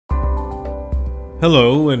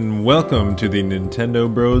Hello and welcome to the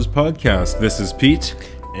Nintendo Bros podcast. This is Pete.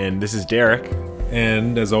 And this is Derek.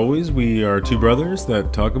 And as always, we are two brothers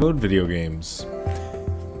that talk about video games.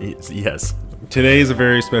 Yes. Today is a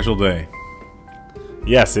very special day.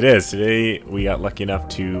 Yes, it is. Today we got lucky enough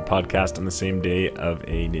to podcast on the same day of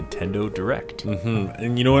a Nintendo Direct.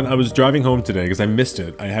 And you know what? I was driving home today because I missed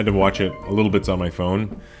it. I had to watch it a little bits on my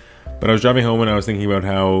phone. But I was driving home and I was thinking about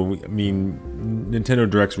how, Nintendo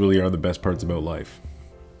Directs really are the best parts about life.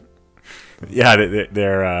 Yeah,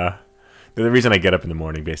 they're the reason I get up in the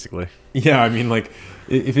morning, basically. Yeah,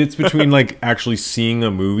 if it's between actually seeing a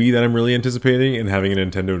movie that I'm really anticipating and having a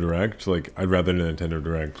Nintendo Direct, I'd rather a Nintendo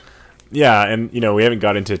Direct. Yeah, and we haven't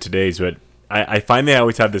got into today's, but I find they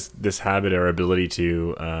always have this habit or ability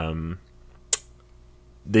to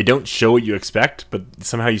they don't show what you expect, but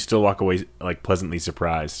somehow you still walk away pleasantly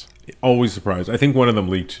surprised. Always surprised. I think one of them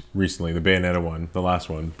leaked recently, the Bayonetta one, the last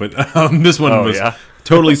one. But this one was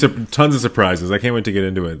totally tons of surprises. I can't wait to get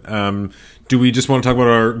into it. Do we just want to talk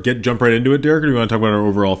about jump right into it, Derek, or do we want to talk about our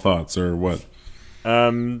overall thoughts, or what?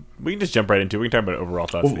 We can just jump right into it. We can talk about overall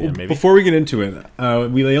thoughts at the end, maybe. Before we get into it,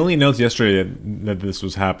 they only announced yesterday that this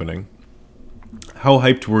was happening. How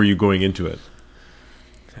hyped were you going into it?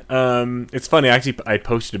 It's funny. I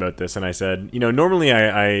posted about this and I said, normally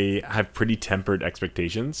I have pretty tempered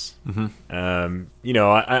expectations. Mm-hmm.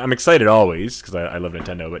 I'm excited always because I love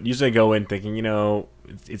Nintendo, but usually I go in thinking,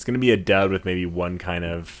 it's going to be a dud with maybe one kind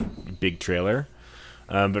of big trailer.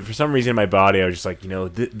 But for some reason in my body, I was just like,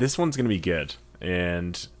 this one's going to be good.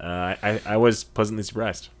 And I was pleasantly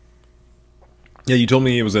surprised. Yeah, you told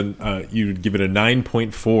me it was you'd give it a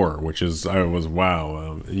 9.4, which is,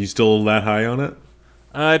 wow. Are you still that high on it?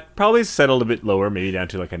 I'd probably settled a bit lower, maybe down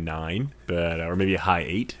to a 9, but or maybe a high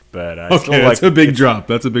 8. But okay, that's a big drop.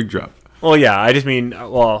 That's a big drop. Well, yeah, I just mean,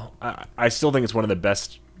 I still think it's one of the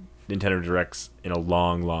best Nintendo Directs in a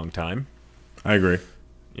long, long time. I agree.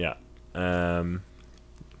 Yeah,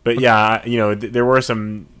 but yeah, there were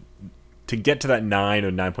some. To get to that 9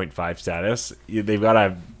 or 9.5 status, they've got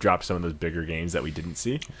to drop some of those bigger games that we didn't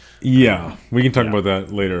see. Yeah, we can talk about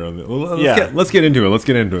that later. Let's get into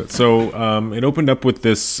it. So it opened up with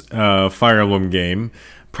this Fire Emblem game.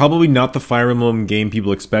 Probably not the Fire Emblem game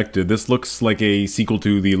people expected. This looks like a sequel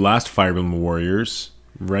to the last Fire Emblem Warriors,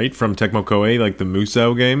 right? From Tecmo Koei, the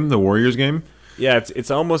Musou game, the Warriors game. Yeah, it's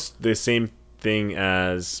almost the same thing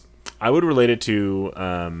as... I would relate it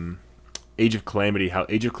to... Age of Calamity, how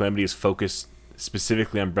Age of Calamity is focused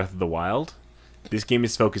specifically on Breath of the Wild. This game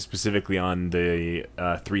is focused specifically on the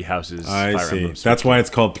Three Houses. I see. That's why it's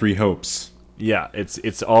called Three Hopes. Yeah,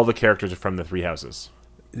 it's all the characters are from the Three Houses.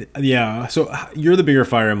 Yeah, so you're the bigger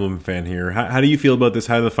Fire Emblem fan here. How do you feel about this?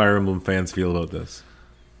 How do the Fire Emblem fans feel about this?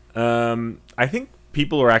 I think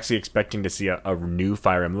people are actually expecting to see a new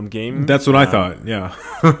Fire Emblem game. That's what I thought. Yeah,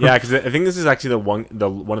 yeah, because I think this is actually one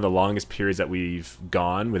of the longest periods that we've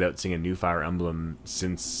gone without seeing a new Fire Emblem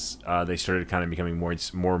since they started kind of becoming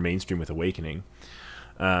more mainstream with Awakening.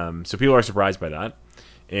 So people are surprised by that,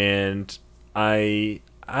 and I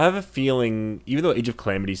have a feeling, even though Age of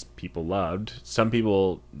Calamity people loved, some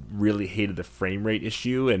people really hated the frame rate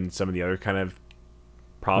issue and some of the other kind of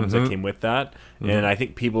problems that came with that. And I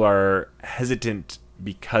think people are hesitant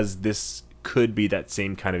because this could be that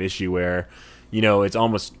same kind of issue where, it's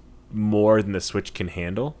almost more than the Switch can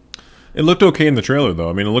handle. It looked okay in the trailer, though.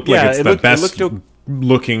 I mean, it looked like it's the best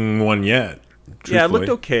looking one yet. Truthfully. Yeah, it looked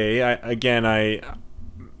okay.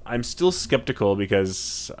 I'm still skeptical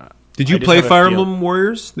because... Did you play Fire Emblem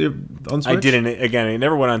Warriors on Switch? I didn't. Again, it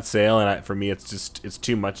never went on sale, and for me, it's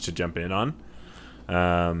too much to jump in on.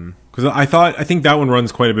 Because I think that one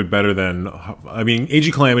runs quite a bit better than... Age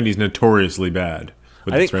of Calamity is notoriously bad.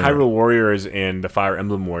 I think Hyrule Warriors and the Fire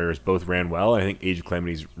Emblem Warriors both ran well, and I think Age of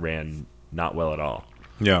Calamity's ran not well at all.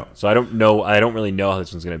 Yeah. So I don't really know how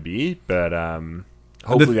this one's going to be, but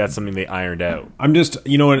hopefully that's something they ironed out. I'm just...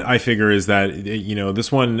 what I figure is that,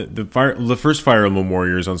 this one... The first Fire Emblem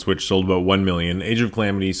Warriors on Switch sold about 1 million. Age of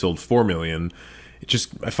Calamity sold 4 million.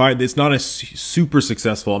 It's not a super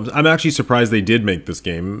successful. I'm actually surprised they did make this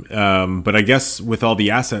game, but I guess with all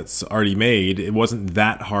the assets already made, it wasn't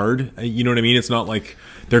that hard. You know what I mean? It's not like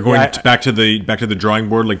they're going back to the drawing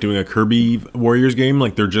board, like doing a Kirby Warriors game.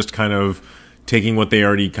 Like they're just kind of taking what they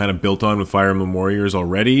already kind of built on with Fire Emblem Warriors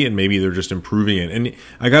already, and maybe they're just improving it. And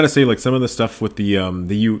I gotta say, some of the stuff with the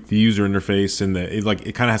user interface and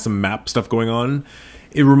it kind of has some map stuff going on.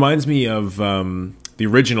 It reminds me of the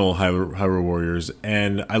original Hyrule Warriors,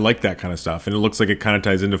 and I like that kind of stuff. And it looks like it kind of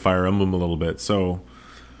ties into Fire Emblem a little bit. So,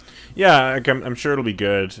 yeah, I'm sure it'll be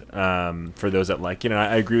good for those that like it. And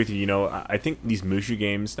I agree with you. I think these Mushu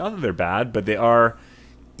games, not that they're bad, but they are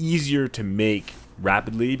easier to make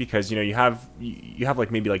rapidly because you have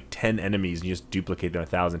like maybe like 10 enemies and you just duplicate them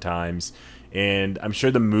 1,000 times. And I'm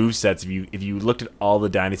sure the move sets, if you looked at all the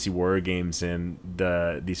Dynasty Warrior games and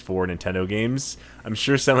these 4 Nintendo games, I'm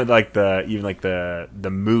sure some of like the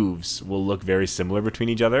moves will look very similar between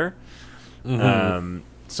each other.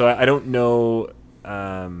 So I don't know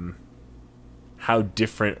how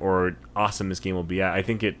different or awesome this game will be. I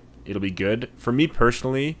think it'll be good for me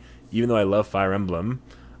personally. Even though I love Fire Emblem,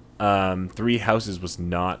 Three Houses was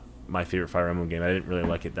not my favorite Fire Emblem game. I didn't really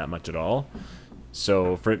like it that much at all.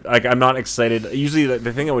 So I'm not excited. Usually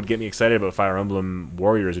the thing that would get me excited about Fire Emblem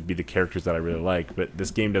Warriors would be the characters that I really like, but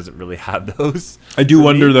this game doesn't really have those. I do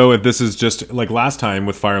wonder though if this is just like last time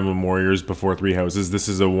with Fire Emblem Warriors before Three Houses, this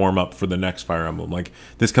is a warm up for the next Fire Emblem. Like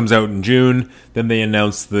this comes out in June, then they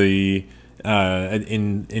announce in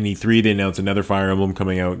E3 they announce another Fire Emblem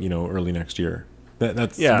coming out, early next year.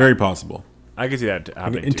 That's very possible. I can see that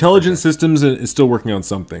happening. Intelligent Systems is still working on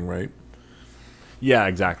something, right? Yeah,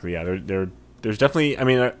 exactly. Yeah, there's definitely. I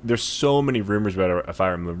mean, there's so many rumors about a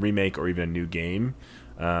Fire Emblem remake or even a new game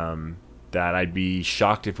that I'd be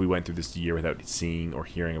shocked if we went through this year without seeing or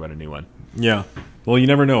hearing about a new one. Yeah. Well, you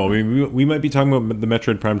never know. I mean, we might be talking about the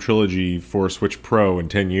Metroid Prime trilogy for Switch Pro in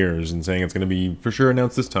 10 years and saying it's going to be for sure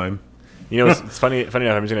announced this time. It's funny enough.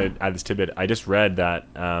 I'm just going to add this tidbit. I just read that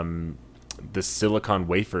the silicon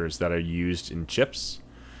wafers that are used in chips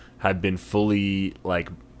have been fully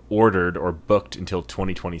ordered or booked until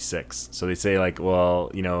 2026. So they say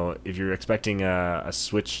if you're expecting a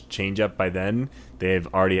Switch change up by then, they've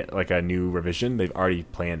already a new revision. They've already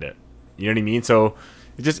planned it. You know what I mean? So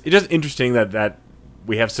it's just interesting that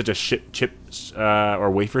we have such a chip or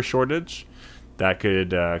wafer shortage that could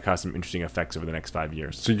cause some interesting effects over the next 5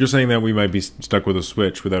 years. So you're saying that we might be stuck with a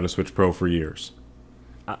Switch without a Switch Pro for years?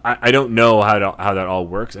 I don't know how that all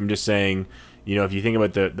works. I'm just saying, if you think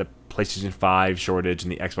about the PlayStation 5 shortage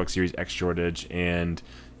and the Xbox Series X shortage, and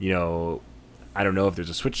I don't know if there's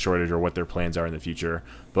a Switch shortage or what their plans are in the future,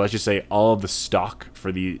 but let's just say all of the stock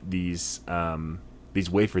for these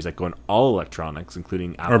wafers that go in all electronics,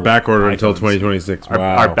 including Apple, are back ordered iPhones, until 2026.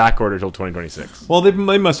 Wow. Are back ordered until 2026. Well, they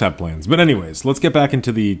must have plans. But anyways, let's get back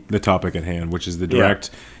into the topic at hand, which is the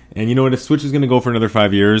Direct. Yeah. And you know what? If Switch is going to go for another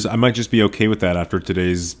 5 years, I might just be okay with that after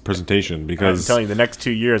today's presentation. Because I'm telling you, the next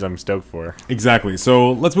 2 years I'm stoked for. Exactly.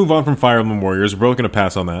 So let's move on from Fire Emblem Warriors. We're both going to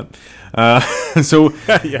pass on that.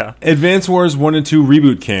 Yeah. Advance Wars 1 and 2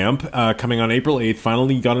 Reboot Camp, coming on April 8th,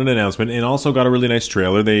 finally got an announcement and also got a really nice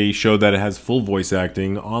trailer. They showed that it has full voice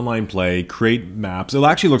acting, online play, create maps. It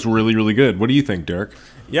actually looks really, really good. What do you think, Derek?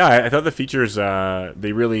 Yeah, I thought the features,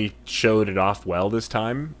 they really showed it off well this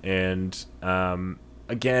time. And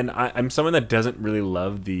again, I'm someone that doesn't really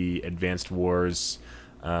love the Advanced Wars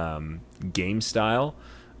game style.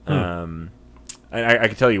 I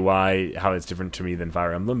can tell you how it's different to me than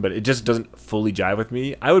Fire Emblem, but it just doesn't fully jive with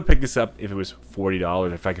me. I would pick this up if it was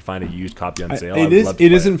 $40. If I could find a used copy on sale,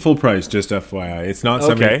 it isn't full price. Just FYI, it's not.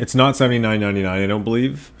 It's not $79.99. I don't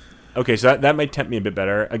believe. Okay, so that might tempt me a bit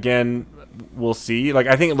better. Again, we'll see.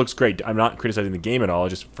 I think it looks great. I'm not criticizing the game at all,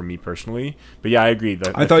 just for me personally. But yeah, I agree.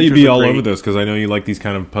 I thought you'd be all over this because I know you like these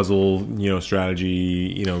kind of puzzle,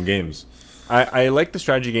 strategy, games. I like the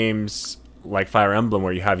strategy games like Fire Emblem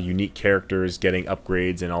where you have unique characters getting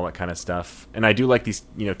upgrades and all that kind of stuff. And I do like these,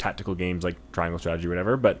 tactical games like Triangle Strategy or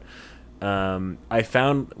whatever. But I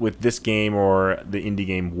found with this game or the indie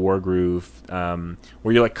game Wargroove,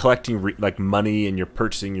 where you're collecting money and you're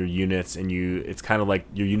purchasing your units and it's kind of like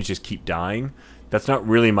your units just keep dying. That's not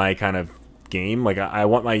really my kind of game. I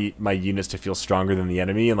want my units to feel stronger than the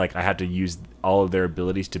enemy, and I had to use all of their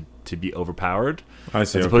abilities to be overpowered. I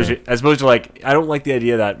see. As opposed to I don't like the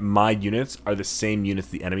idea that my units are the same units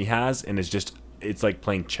the enemy has, and it's like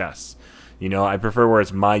playing chess. I prefer where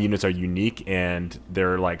it's my units are unique and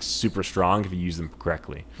they're super strong if you use them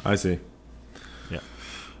correctly. I see. Yeah.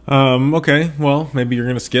 Okay. Well, maybe you're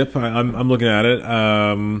gonna skip. I'm looking at it.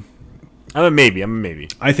 I'm a maybe.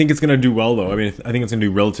 I think it's gonna do well though. I mean, I think it's gonna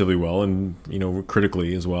do relatively well, and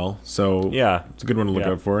critically as well. So yeah, it's a good one to look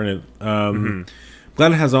out for. And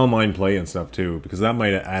glad it has online play and stuff too, because that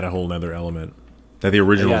might add a whole other element that the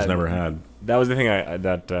originals never had. That was the thing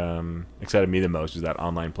that excited me the most, was that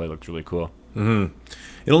online play looked really cool.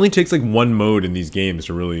 It only takes one mode in these games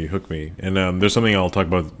to really hook me, and there's something I'll talk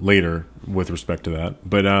about later with respect to that.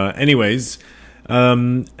 But anyways,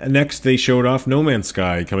 next they showed off No Man's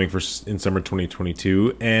Sky coming in summer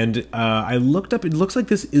 2022, and I looked up. It looks like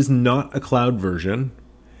this is not a cloud version.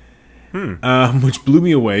 Which blew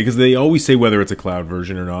me away because they always say whether it's a cloud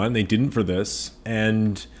version or not, and they didn't for this.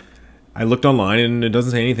 And I looked online and it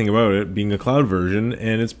doesn't say anything about it being a cloud version,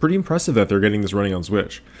 and it's pretty impressive that they're getting this running on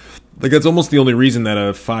Switch. Like, that's almost the only reason that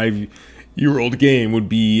a 5-year-old game would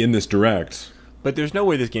be in this direct. But there's no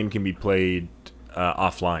way this game can be played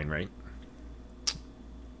offline, right?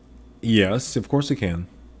 Yes, of course it can.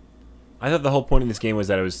 I thought the whole point of this game was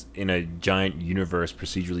that it was in a giant universe,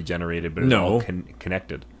 procedurally generated, but it was all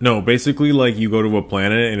connected. No, basically, like, you go to a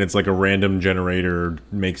planet and it's like a random generator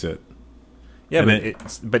makes it. Yeah,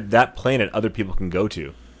 but that planet other people can go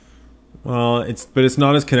to. Well, it's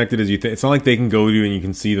not as connected as you think. It's not like they can go to and you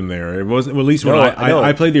can see them there. It wasn't, well, at least when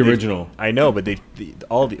I played the original. I know, but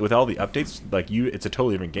with all the updates, like it's a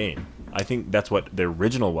totally different game. I think that's what the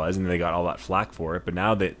original was, and they got all that flack for it. But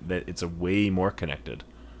now that it's a way more connected.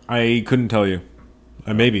 I couldn't tell you.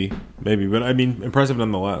 Maybe, but I mean, impressive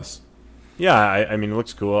nonetheless. Yeah, I mean, it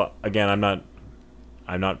looks cool. Again,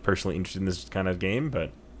 I'm not personally interested in this kind of game,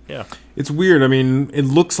 but yeah, it's weird. I mean, it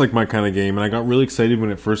looks like my kind of game, and I got really excited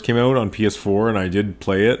when it first came out on PS4, and I did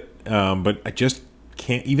play it. But I just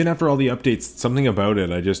can't. Even after all the updates, something about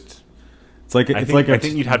it, I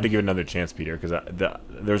think you'd have to give it another chance, Peter, because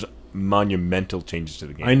there's monumental changes to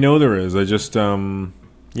the game. I know there is. I just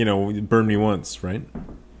it burned me once, right?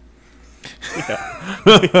 Yeah.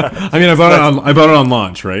 I mean, I bought it on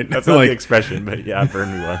launch, right? That's not the expression, but yeah,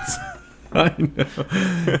 burn me once. I know.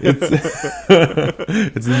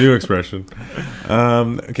 It's a new expression.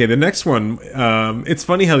 Okay, the next one. It's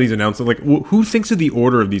funny how these announcements, like, who thinks of the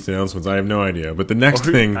order of these announcements? I have no idea. But the next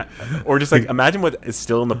thing, or just like imagine what is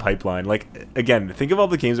still in the pipeline. Like, again, think of all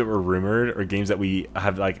the games that were rumored, or games that we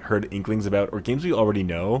have like heard inklings about, or games we already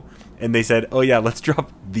know, and they said, "Oh yeah, let's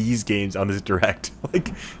drop these games on this direct."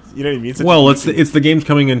 Like, you know what I mean? Well, it's the games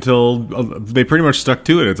coming until they pretty much stuck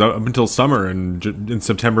to it. It's up until summer and in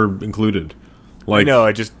September included. Like, I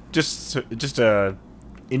know, just a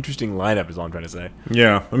interesting lineup is all I'm trying to say.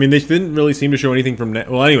 Yeah, I mean, they didn't really seem to show anything from.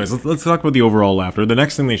 Well, anyways, let's talk about the overall after. The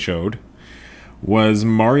next thing they showed was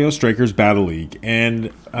Mario Strikers Battle League,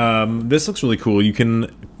 and this looks really cool. You can,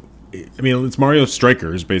 I mean, it's Mario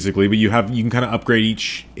Strikers basically, but you can kind of upgrade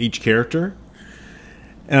each character.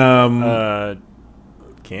 Can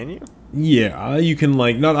you? Yeah, you can,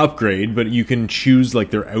 like, not upgrade, but you can choose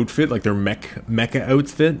like their outfit, like their mecha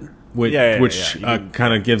outfit. Which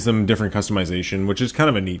kind of gives them different customization, which is kind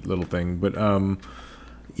of a neat little thing. But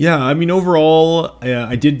yeah, I mean, overall,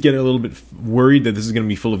 I did get a little bit worried that this is going to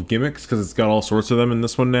be full of gimmicks because it's got all sorts of them in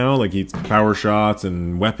this one now. Like, it's power shots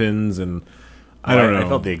and weapons, and I don't know. I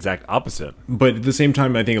felt the exact opposite. But at the same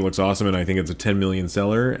time, I think it looks awesome, and I think it's a 10 million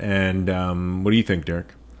seller. And what do you think,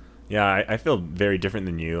 Derek? Yeah, I feel very different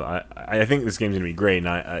than you. I think this game's going to be great, and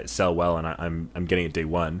I sell well, and I'm getting it day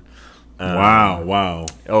one. Wow.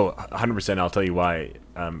 Oh, 100%. I'll tell you why,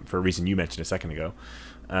 for a reason you mentioned a second ago.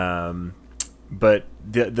 But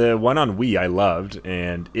the one on Wii I loved,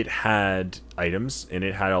 and it had items, and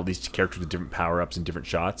it had all these characters with different power-ups and different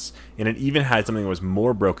shots, and it even had something that was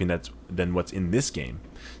more broken than what's in this game.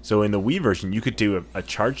 So in the Wii version, you could do a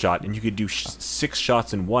charge shot, and you could do 6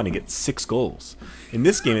 shots in one and get 6 goals. In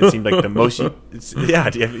this game, it seemed like the most... you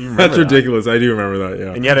remember That's ridiculous. I do remember that,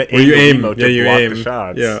 yeah. And you had an aim mode to block the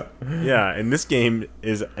shots. Yeah. Yeah, and this game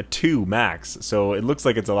is a 2 max, so it looks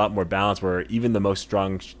like it's a lot more balanced, where even the most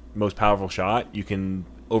powerful shot, you can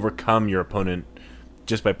overcome your opponent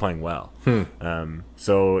just by playing well.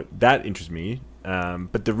 So that interests me.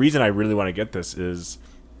 But the reason I really want to get this is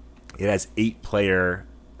it has 8-player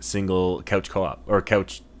single couch co-op, or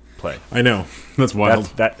couch play. I know. That's wild.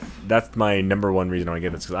 That's my number one reason I want to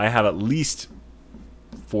get this, because I have at least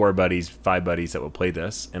 5 buddies that will play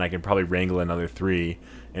this, and I can probably wrangle another 3.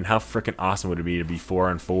 And how freaking awesome would it be to be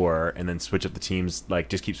 4-on-4 and then switch up the teams, like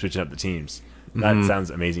just keep switching up the teams? That sounds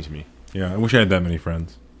amazing to me. Yeah, I wish I had that many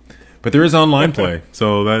friends. But there is online play,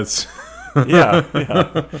 so that's... yeah.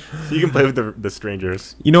 So you can play with the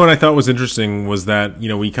strangers. You know what I thought was interesting was that, you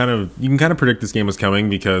can kind of predict this game was coming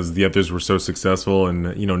because the others were so successful,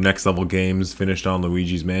 and, Next Level Games finished on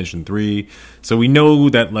Luigi's Mansion 3. So we know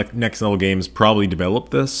that, like, Next Level Games probably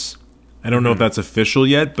developed this. I don't know if that's official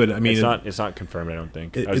yet, but I mean... It's not confirmed, I don't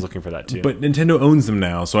think. I was looking for that too. But Nintendo owns them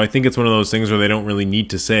now, so I think it's one of those things where they don't really need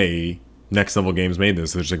to say Next Level Games made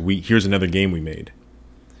this. They're just like, here's another game we made.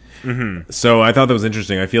 So I thought that was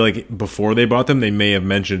interesting. I feel like before they bought them, they may have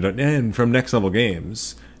mentioned, and from Next Level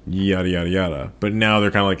Games, yada, yada, yada. But now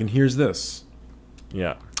they're kind of like, and here's this.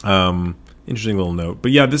 Yeah. Interesting little note.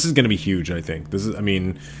 But yeah, this is going to be huge, I think.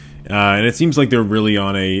 And it seems like they're really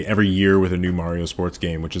on every year with a new Mario sports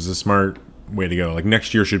game, which is a smart way to go. Like,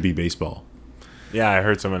 next year should be baseball. Yeah, I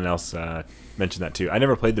heard someone else mention that too. I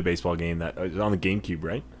never played the baseball game that was on the GameCube,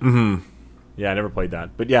 right? Yeah, I never played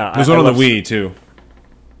that. But yeah, there's one on the Wii too.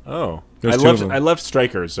 Oh, I love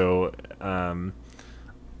Strikers, so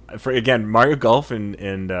for again, Mario Golf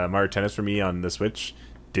and Mario Tennis for me on the Switch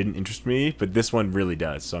didn't interest me, but this one really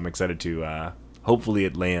does. So I'm excited to hopefully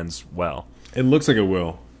it lands well. It looks like it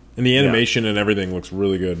will, and the animation and everything looks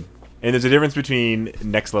really good. And there's a difference between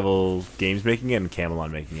Next Level Games making it and Camelot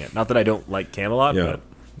making it. Not that I don't like Camelot, but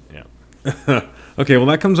yeah. Okay, well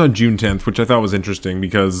that comes on June 10th, which I thought was interesting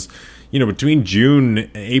because, you know, between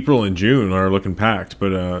April and June are looking packed.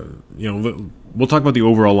 But you know, we'll talk about the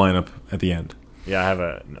overall lineup at the end. Yeah, I have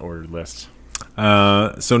an ordered list.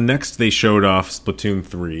 So next they showed off Splatoon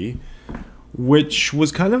 3, which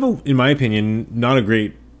was kind of, in my opinion, not a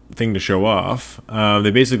great thing to show off.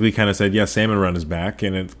 They basically kind of said, yeah, Salmon Run is back,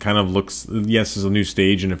 and it kind of looks, yes, there's a new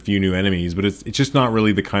stage and a few new enemies, but it's just not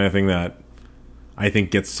really the kind of thing that I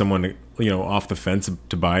think gets someone, you know, off the fence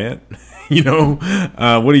to buy it. You know,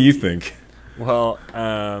 what do you think? Well,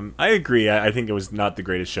 I agree. I think it was not the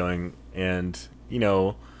greatest showing, and you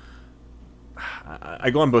know,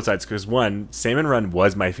 I go on both sides because one, Salmon Run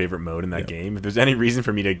was my favorite mode in that game. If there's any reason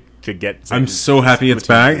for me to get, I'm so happy it's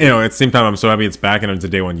back. You know, at the same time, I'm so happy it's back, and it's a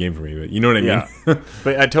day one game for me. But you know what I mean? Yeah.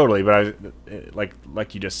 But I totally. But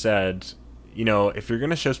like you just said, you know, if you're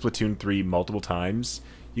gonna show Splatoon 3 multiple times,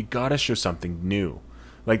 you gotta show something new.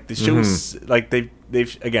 Like the shows, like they've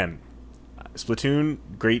again, Splatoon,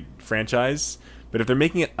 great franchise. But if they're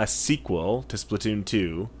making a sequel to Splatoon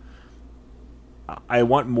 2. I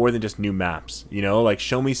want more than just new maps, you know, like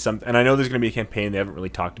show me something. And I know there's going to be a campaign. They haven't really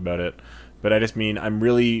talked about it, but I just mean, I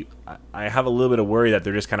have a little bit of worry that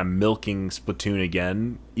they're just kind of milking Splatoon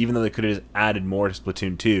again, even though they could have just added more to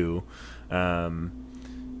Splatoon 2.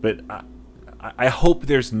 But I hope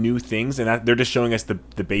there's new things, and that they're just showing us the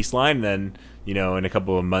baseline. And then, you know, in a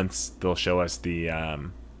couple of months, they'll show us the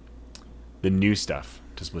new stuff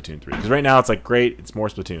to Splatoon 3. Because right now it's like, great, it's more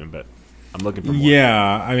Splatoon, but I'm looking for more.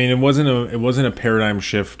 Yeah, I mean, it wasn't a paradigm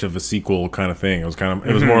shift of a sequel kind of thing. It was kind of,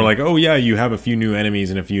 it was more like, oh yeah, you have a few new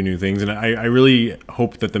enemies and a few new things, and I really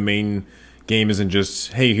hope that the main game isn't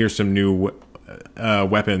just, hey, here's some new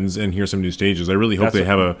weapons and here's some new stages. I really hope they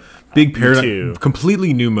have a big paradigm,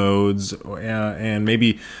 completely new modes, and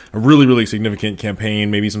maybe a really, really significant campaign,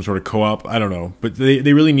 maybe some sort of co-op. I don't know, but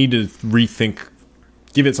they really need to rethink,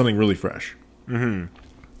 give it something really fresh.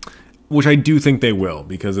 Which I do think they will,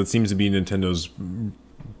 because it seems to be Nintendo's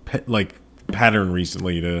pattern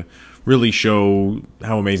recently to really show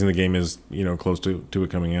how amazing the game is, you know, close to it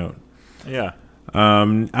coming out. Yeah.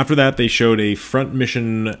 After that, they showed a Front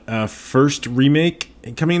Mission First remake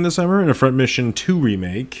coming in the summer and a Front Mission 2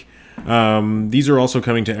 remake. These are also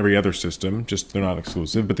coming to every other system, just they're not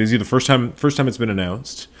exclusive, but these are the first time it's been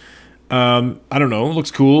announced. I don't know, it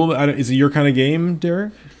looks cool. Is it your kind of game,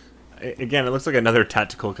 Derek? Again, it looks like another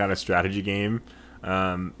tactical kind of strategy game.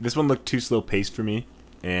 This one looked too slow paced for me,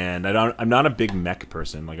 and I'm not a big mech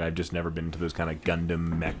person. Like, I've just never been into those kind of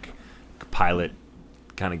Gundam mech pilot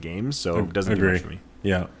kind of games, so it doesn't do much for me.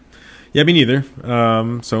 Yeah, me neither.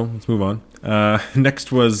 So let's move on.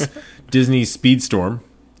 Next was Disney's Speedstorm,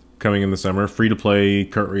 coming in the summer, free to play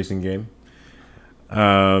kart racing game.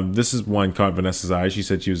 This is one caught Vanessa's eye. She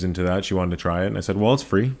said she was into that. She wanted to try it, and I said, well, it's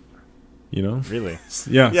free. You know, really?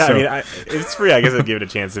 Yeah. So. I mean, it's free. I guess I'd give it a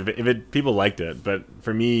chance if people liked it. But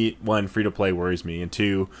for me, one, free to play worries me, and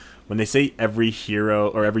two, when they say every hero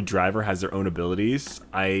or every driver has their own abilities,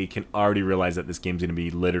 I can already realize that this game's going to be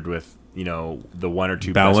littered with, you know, the one or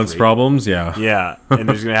two balance problems. Yeah, yeah, and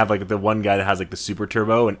there's going to have like the one guy that has like the super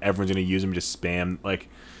turbo, and everyone's going to use him, just spam like.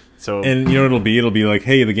 So, and you know what it'll be like,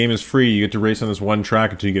 hey, the game is free. You get to race on this one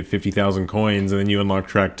track until you get 50,000 coins, and then you unlock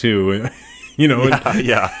track 2. You know,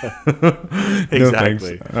 yeah.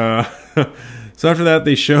 Exactly. So after that,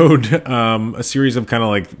 they showed a series of kind of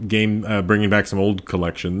like game bringing back some old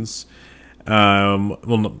collections. One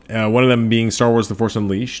of them being Star Wars: The Force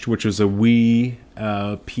Unleashed, which was a Wii,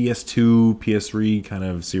 PS2, PS3 kind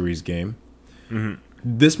of series game.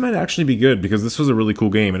 This might actually be good because this was a really cool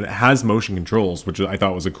game, and it has motion controls, which I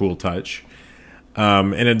thought was a cool touch.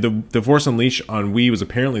 And the Force Unleashed on Wii was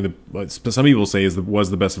apparently some people say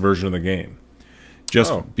was the best version of the game,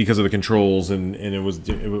 just because of the controls, and it was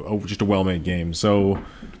just a well-made game. So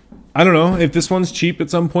I don't know if this one's cheap at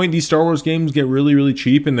some point. These Star Wars games get really, really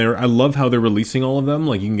cheap, and I love how they're releasing all of them.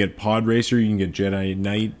 Like, you can get Pod Racer, you can get Jedi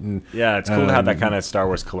Knight, and yeah, it's cool to have that kind of Star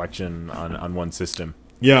Wars collection on one system.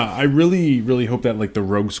 Yeah, I really, really hope that like the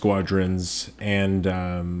Rogue Squadrons and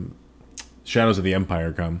Shadows of the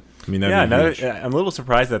Empire come. I mean, I'm a little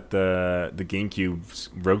surprised that the GameCube's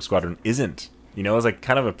Rogue Squadron isn't. You know, it's like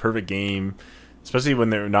kind of a perfect game, especially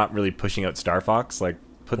when they're not really pushing out Star Fox. Like,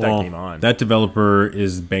 put that game on. That developer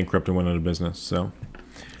is bankrupt and went out of business. So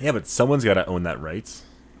yeah, but someone's got to own that rights.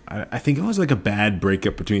 I think it was like a bad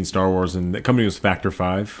breakup between Star Wars and the company was Factor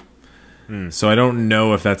 5. So I don't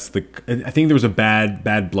know if that's the. I think there was a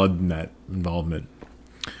bad blood in that involvement.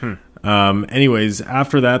 Anyways,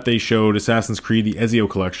 after that, they showed Assassin's Creed: The Ezio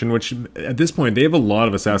Collection, which at this point they have a lot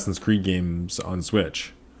of Assassin's Creed games on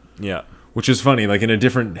Switch. Yeah. Which is funny. Like in a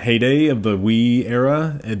different heyday of the Wii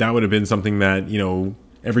era, that would have been something that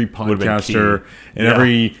every podcaster and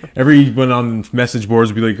everyone on message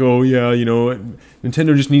boards would be like, "Oh yeah,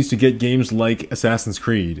 Nintendo just needs to get games like Assassin's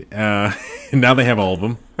Creed." And now they have all of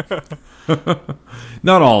them.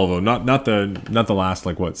 Not all of them. Not the last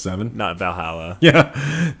 7? Not Valhalla. Yeah.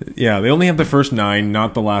 They only have the first 9,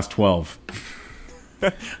 not the last 12. I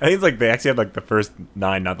think it's they actually have the first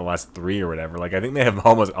 9, not the last 3 or whatever. I think they have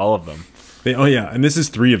almost all of them. And this is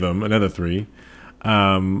 3 of them. Another 3.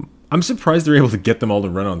 I'm surprised they're able to get them all to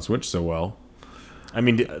run on Switch so well. I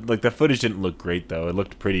mean, the footage didn't look great though. It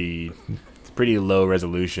looked pretty low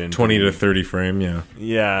resolution. 20 to 30 frame. Yeah.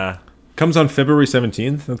 Yeah. Comes on February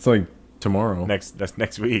 17th. That's tomorrow. That's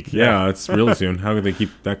next week. Yeah, it's really soon. How could they keep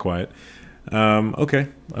that quiet? Okay.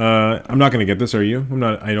 I'm not gonna get this. Are you? I'm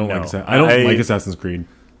not. I don't like Assassin's Creed.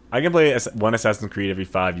 I can play one Assassin's Creed every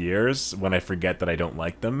 5 years when I forget that I don't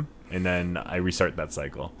like them, and then I restart that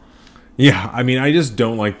cycle. Yeah, I mean, I just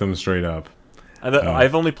don't like them straight up.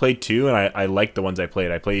 I've only played 2, and I liked the ones I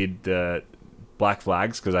played. I played Black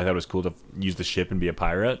Flags because I thought it was cool to use the ship and be a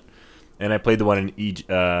pirate. And I played the one in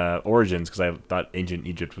Origins because I thought ancient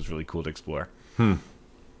Egypt was really cool to explore.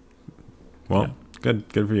 Well, good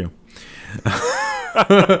for you.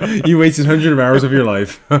 You wasted hundreds of hours of your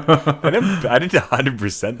life. I didn't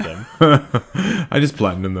 100% them. I just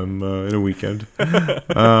platinumed them in a weekend.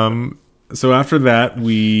 So after that,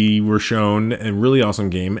 we were shown a really awesome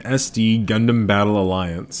game, SD Gundam Battle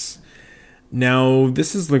Alliance. Now,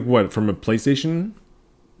 this is from a PlayStation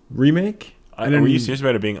remake? Were you serious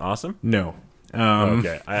about it being awesome? No.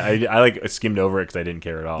 Okay. I skimmed over it because I didn't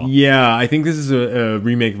care at all. Yeah, I think this is a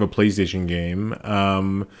remake of a PlayStation game.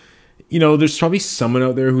 There's probably someone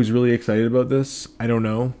out there who's really excited about this. I don't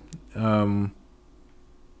know.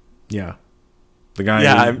 Yeah. The guy.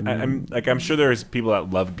 Yeah, I'm sure there's people that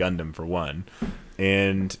love Gundam for one,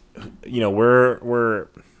 and we're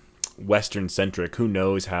Western centric. Who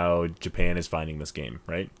knows how Japan is finding this game,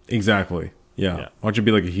 right? Exactly. Yeah. Watch it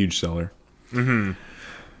be a huge seller.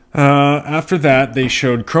 After that, they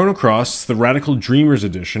showed Chrono Cross, the Radical Dreamers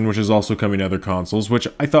Edition, which is also coming to other consoles, which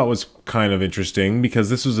I thought was kind of interesting because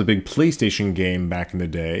this was a big PlayStation game back in the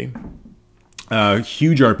day.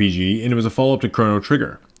 Huge RPG, and it was a follow-up to Chrono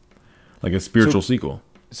Trigger, like a spiritual sequel.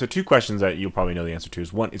 So 2 questions that you'll probably know the answer to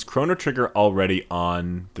is, 1, is Chrono Trigger already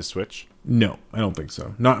on the Switch? No, I don't think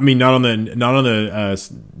so. Not on the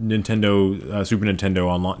Nintendo Super Nintendo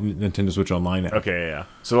online, Nintendo Switch Online app. Okay, yeah.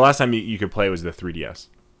 So the last time you could play was the 3DS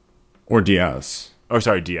or DS. Oh,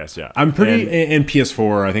 sorry, DS. Yeah, I'm pretty and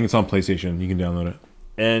PS4. I think it's on PlayStation. You can download it.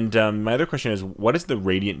 And my other question is, what is the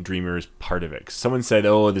Radiant Dreamers part of it? 'Cause someone said,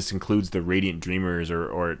 "Oh, this includes the Radiant Dreamers,"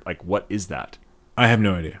 or what is that? I have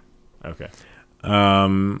no idea. Okay. I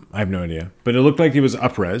have no idea, but it looked like it was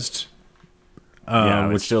up-resed.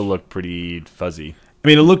 Which still looked pretty fuzzy. I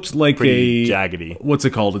mean, it looked like pretty jaggedy. What's it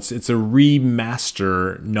called? It's a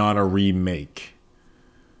remaster, not a remake.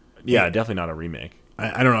 Yeah, definitely not a remake.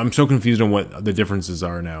 I don't know. I'm so confused on what the differences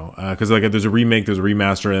are now. Because there's a remake, there's a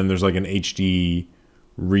remaster, and there's an HD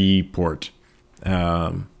report.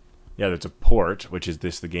 Yeah, there's a port, which is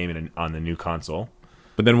the game on the new console.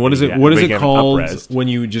 But then what is it? What is it called when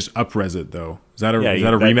you just up-res it though? Is that a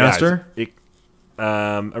remaster?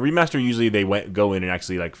 A remaster, usually they go in and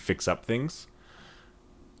actually fix up things.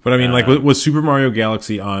 But I mean, was Super Mario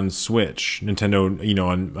Galaxy on Switch, Nintendo,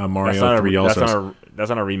 on Mario 3 also? That's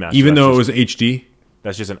not a remaster. Even though it was HD?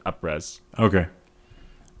 That's just an up-res. Okay.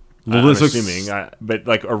 Well, I'm assuming. But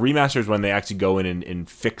a remaster is when they actually go in and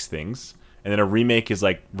fix things. And then a remake is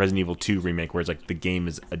like Resident Evil 2 remake, where it's the game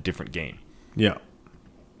is a different game. Yeah.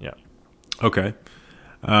 Yeah. Okay.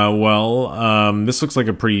 This looks like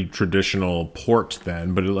a pretty traditional port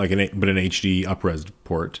then, but an HD up-res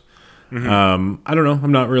port. Mm-hmm. I don't know.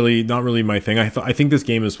 I'm not really my thing. I think this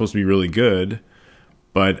game is supposed to be really good,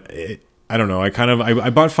 but I don't know. I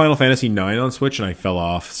bought Final Fantasy IX on Switch and I fell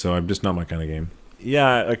off, so I'm just not my kind of game.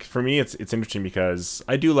 Yeah, for me, it's interesting because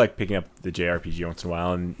I do like picking up the JRPG once in a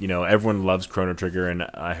while, and everyone loves Chrono Trigger, and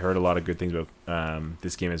I heard a lot of good things about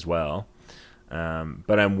this game as well.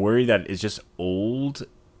 But I'm worried that it's just old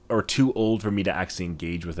or too old for me to actually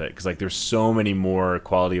engage with it because there's so many more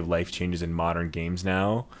quality of life changes in modern games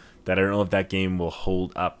now that I don't know if that game will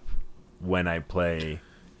hold up when I play.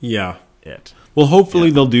 Yeah. It. Well,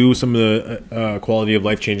 hopefully they'll do some of the quality of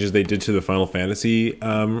life changes they did to the Final Fantasy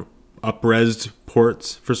up-resed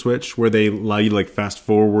ports for Switch where they allow you to like fast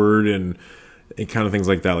forward and kind of things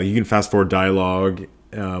like that. Like you can fast forward dialogue,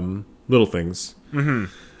 little things,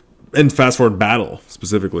 and fast forward battle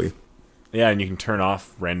specifically. Yeah, and you can turn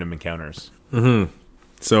off random encounters.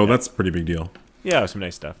 So that's a pretty big deal. Yeah, some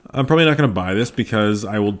nice stuff. I'm probably not going to buy this because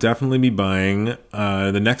I will definitely be buying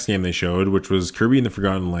the next game they showed, which was Kirby and the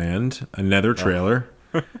Forgotten Land, another trailer.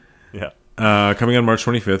 Yeah. Coming on March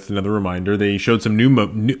 25th, another reminder. They showed some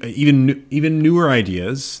even newer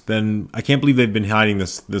ideas. Then I can't believe they've been hiding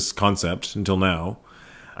this concept until now.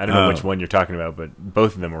 I don't know which one you're talking about, but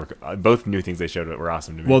both of them were both new things they showed were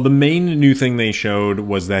awesome to me. Well, the main new thing they showed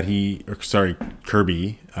was that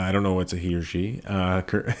Kirby. I don't know what's a he or she.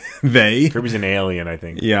 They. Kirby's an alien, I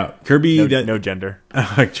think. Yeah, Kirby. No gender.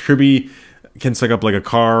 Kirby can suck up like a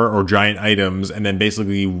car or giant items and then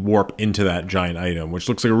basically warp into that giant item, which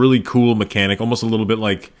looks like a really cool mechanic, almost a little bit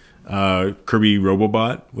like Kirby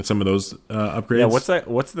Robobot with some of those upgrades. Yeah,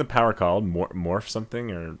 what's the power called? Morph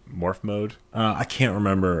something or morph mode? I can't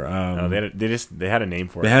remember. No, they had a name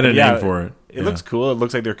for it. They had a name for it. It looks cool. It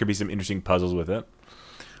looks like there could be some interesting puzzles with it.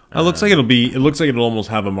 It looks like it'll almost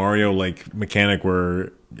have a Mario like mechanic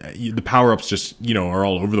where the power ups just are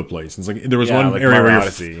all over the place. It's like there was one like area Mario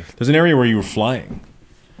where there's an area where you were flying.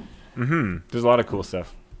 There's a lot of cool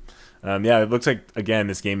stuff. It looks like again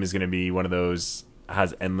this game is going to be one of those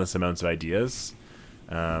has endless amounts of ideas.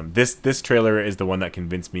 This trailer is the one that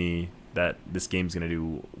convinced me that this game's going to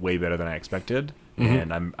do way better than I expected,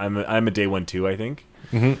 and I'm a day one too. I think.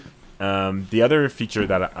 The other feature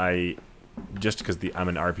that I just because I'm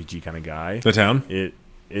an RPG kind of guy, the town, it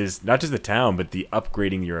is not just the town, but the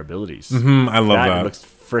upgrading your abilities. I love that. It looks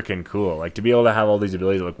freaking cool. Like to be able to have all these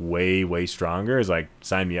abilities that look way stronger is like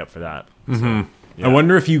sign me up for that. So, I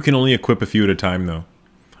wonder if you can only equip a few at a time though.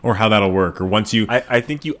 Or how that'll work, or once you... I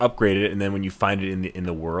think you upgrade it, and then when you find it in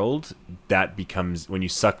the world, that becomes... When you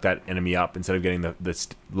suck that enemy up, instead of getting the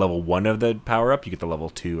level 1 of the power-up, you get the level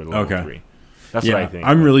 2 or the level 3. That's what I think.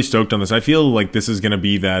 I'm really stoked on this. I feel like this is going to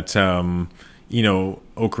be that,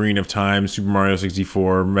 Ocarina of Time, Super Mario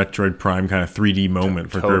 64, Metroid Prime kind of 3D moment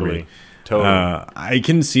for Kirby. Totally. I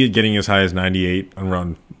can see it getting as high as 98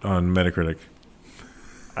 on Metacritic.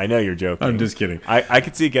 I know you're joking. I'm just kidding. I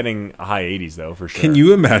could see it getting a high 80s though for sure. Can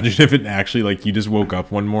you imagine if it actually like you just woke up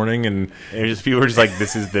one morning and people were just like,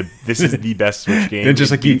 this is the best Switch game. And just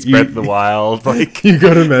like beats Breath of the Wild. Like you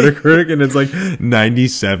go to Metacritic and it's like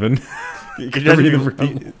 97.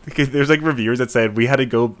 Because there's like reviewers that said we had to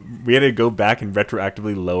go back and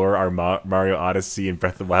retroactively lower our Mario Odyssey and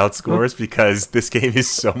Breath of the Wild scores because this game is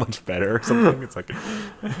so much better or something. It's like,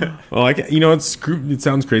 well, it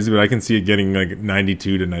sounds crazy, but I can see it getting like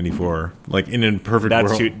 92 to 94, like in a perfect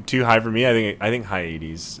world. That's too high for me. I think high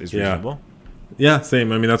 80s is reasonable. Yeah,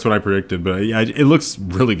 same. I mean, that's what I predicted, but it looks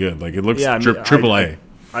really good. Like it looks triple A.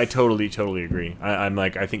 I totally agree. I'm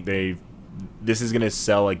like, I think this is going to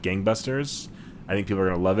sell like gangbusters. I think people are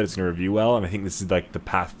going to love it. It's going to review well, and I think this is like the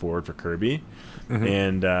path forward for Kirby.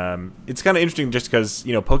 And it's kind of interesting just because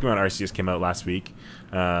Pokemon Arceus came out last week.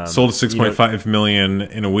 Sold 6.5 million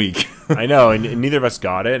in a week. I know, and neither of us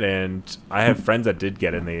got it. And I have friends that did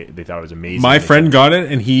get it, and they thought it was amazing. My friend got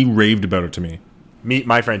it, and he raved about it to me.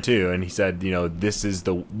 My friend too, and he said, this is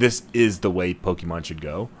the way Pokemon should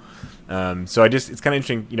go. So it's kind of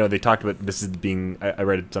interesting. They talked about this as being. I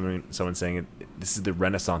read someone saying this is the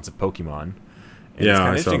renaissance of Pokemon. And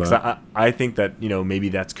yeah, it's I saw interesting that. I think that maybe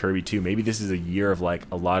that's Kirby too. Maybe this is a year of like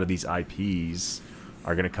a lot of these IPs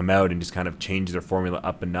are going to come out and just kind of change their formula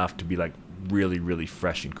up enough to be like really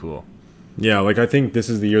fresh and cool. Yeah, like I think this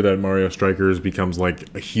is the year that Mario Strikers becomes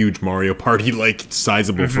like a huge Mario Party like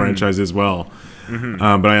sizable franchise as well.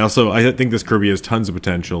 But I think this Kirby has tons of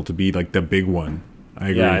potential to be like the big one. I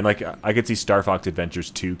agree. Yeah, and like I could see Star Fox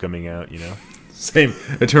Adventures 2 coming out, Same.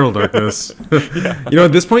 Eternal Darkness.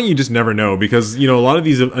 At this point you just never know because, a lot of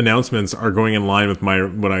these announcements are going in line with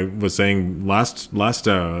what I was saying last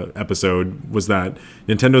episode was that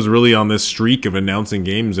Nintendo's really on this streak of announcing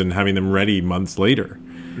games and having them ready months later.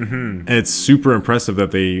 And it's super impressive that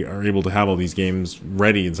they are able to have all these games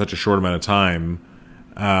ready in such a short amount of time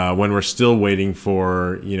when we're still waiting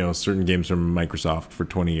for, certain games from Microsoft for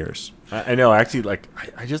 20 years. I know. Actually, like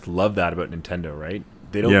I just love that about Nintendo, right?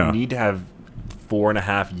 They don't need to have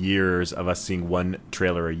 4.5 years of us seeing one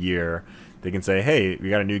trailer a year. They can say, hey, we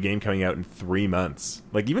got a new game coming out in 3 months.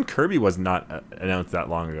 Like even Kirby was not announced that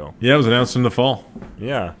long ago. Yeah, it was announced in the fall.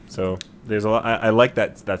 Yeah, so there's a lot. I like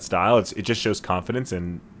that style. It just shows confidence,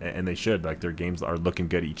 and they should. Like their games are looking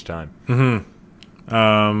good each time.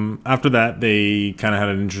 After that, they kind of had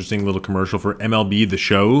an interesting little commercial for MLB The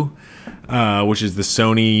Show, which is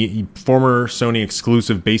the former Sony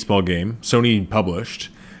exclusive baseball game, Sony published,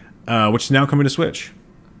 which is now coming to Switch.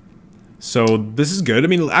 So this is good. I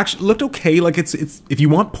mean, it actually looked okay. Like it's if you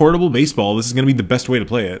want portable baseball, this is going to be the best way to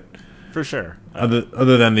play it. For sure. Other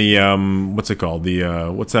than the what's it called?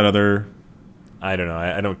 The what's that other? I don't know.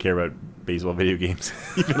 I don't care about baseball video games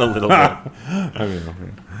even a little bit. I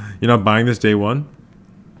mean, you're not buying this day one?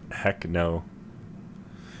 Heck no.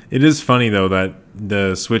 It is funny though that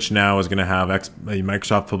the Switch now is going to have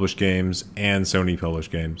Microsoft published games and Sony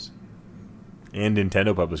published games. And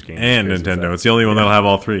Nintendo published games. And Nintendo. It's the only one that'll have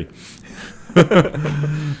all three.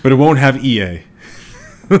 But it won't have EA.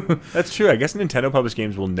 That's true. I guess Nintendo published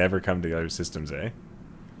games will never come to other systems, eh?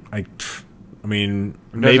 I mean,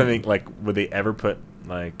 maybe. I think, like, would they ever put,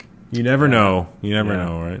 like... You never know. You never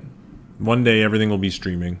know, right? One day everything will be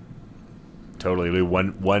streaming. Totally.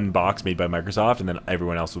 One box made by Microsoft, and then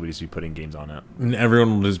everyone else will just be putting games on it. And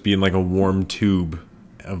everyone will just be in, like, a warm tube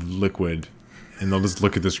of liquid, and they'll just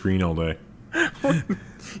look at the screen all day.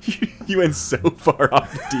 You went so far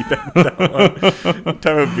off the deep end with that one.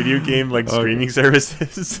 Talking about video game like streaming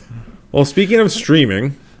services. Well, speaking of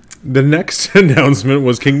streaming, the next announcement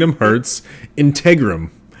was Kingdom Hearts Integrum,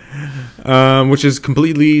 which is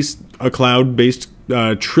completely a cloud-based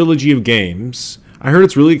trilogy of games. I heard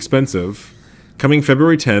it's really expensive. Coming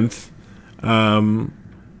February 10th.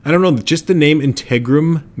 I don't know, just the name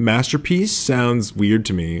Integrum Masterpiece sounds weird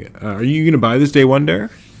to me. Are you going to buy this day one,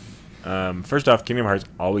 Derek? First off, Kingdom Hearts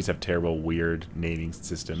always have terrible, weird naming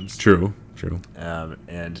systems. True.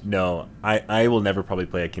 And no, I will never probably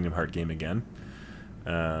play a Kingdom Hearts game again.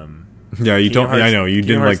 Yeah, you don't. I know you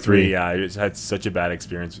didn't like 3. Yeah, I just had such a bad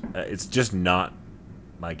experience. It's just not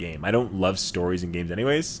my game. I don't love stories in games,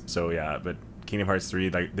 anyways. So yeah, but Kingdom Hearts 3,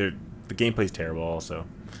 like the gameplay's terrible. Also,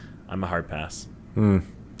 I'm a hard pass.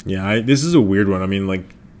 Yeah, this is a weird one. I mean,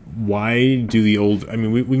 like, why do the old... I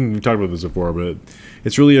mean, we talked about this before, but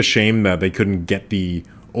it's really a shame that they couldn't get the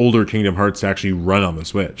older Kingdom Hearts to actually run on the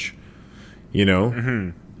Switch. You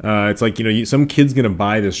know? It's like, you know, some kid's going to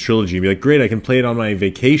buy this trilogy and be like, great, I can play it on my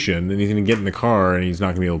vacation, and he's going to get in the car and he's not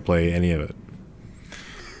going to be able to play any of it.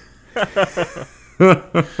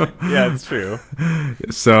 Yeah, it's true.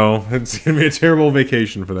 So it's going to be a terrible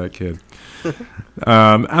vacation for that kid.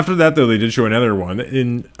 After that, though, they did show another one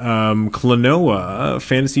in Klonoa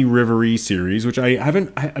Fantasy Reverie series, which I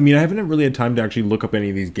haven't really had time to actually look up any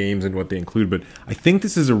of these games and what they include, but I think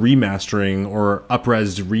this is a remastering or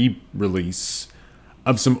up-res re-release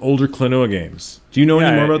of some older Klonoa games. Do you know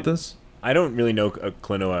any more about this? I don't really know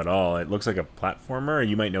Klonoa at all. It looks like a platformer, and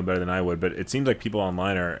you might know better than I would, but it seems like people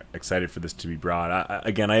online are excited for this to be brought.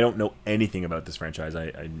 Again, I don't know anything about this franchise.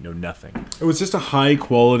 I know nothing. It was just a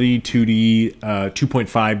high-quality 2D,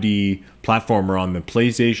 2.5D platformer on the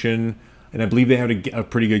PlayStation, and I believe they had a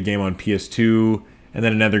pretty good game on PS2, and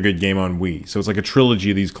then another good game on Wii. So it's like a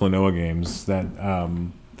trilogy of these Klonoa games that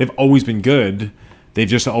they've always been good. They've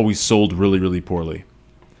just always sold really, really poorly.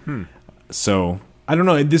 So... I don't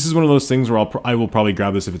know. This is one of those things where I will probably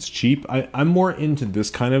grab this if it's cheap. I'm more into this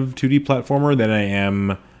kind of 2D platformer than I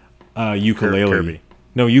am Ukulele. Kirby.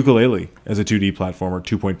 No, Ukulele as a 2D platformer,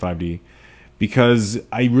 2.5D, because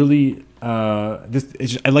I really I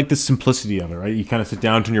like the simplicity of it. Right, you kind of sit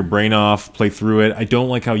down, turn your brain off, play through it. I don't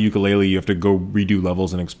like how Ukulele you have to go redo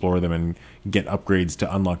levels and explore them and get upgrades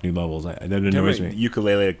to unlock new levels. That annoys me.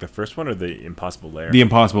 Ukulele, like the first one or the Impossible Lair? The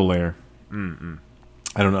Impossible Lair. I don't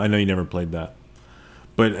know. I know you never played that.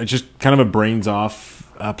 But it's just kind of a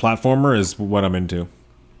brains-off platformer is what I'm into.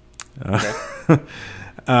 Okay.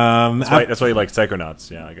 That's why you like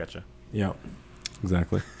Psychonauts. Yeah, I gotcha. Yeah,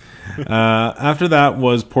 exactly. After that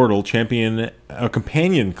was Portal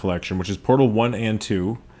Companion Collection, which is Portal 1 and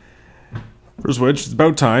 2. For Switch, it's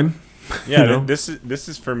about time. Yeah, you know? This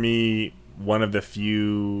is for me one of the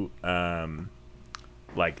few,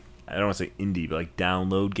 like, I don't want to say indie, but like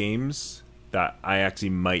download games that I actually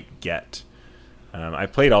might get. I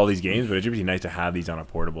played all these games, but it'd be nice to have these on a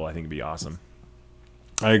portable. I think it'd be awesome.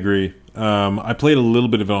 I agree. I played a little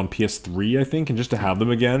bit of it on PS3, I think, and just to have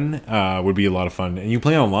them again would be a lot of fun. And you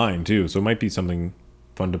play online too, so it might be something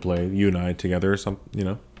fun to play, you and I together, or something, you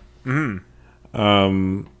know.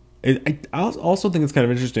 I also think it's kind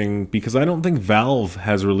of interesting because I don't think Valve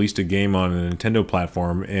has released a game on a Nintendo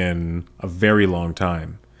platform in a very long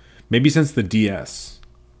time, maybe since the DS.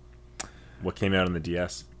 What came out on the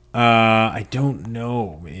DS? I don't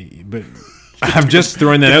know, but I'm just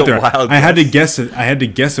throwing that out there. I had to guess it. I had to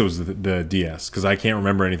guess it was the DS because I can't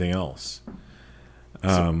remember anything else.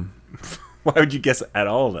 So, why would you guess at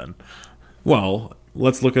all then? Well,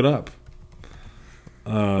 let's look it up.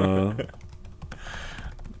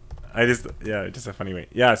 Just a funny way.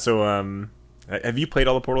 Yeah. So, have you played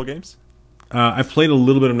all the Portal games? I've played a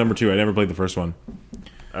little bit of number 2. I never played the first one.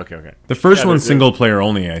 Okay. The first one's single player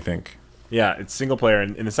only, I think. Yeah, it's single player,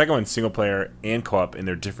 and the second one's single player and co-op, and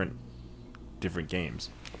they're different games.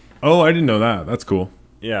 Oh, I didn't know that. That's cool.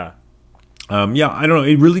 Yeah. Yeah, I don't know.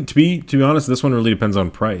 It really, to be honest, this one really depends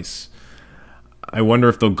on price. I wonder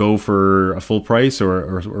if they'll go for a full price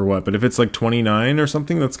or what. But if it's like $29 or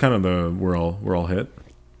something, that's kind of the we're all hit.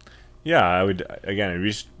 Yeah, I would. Again, it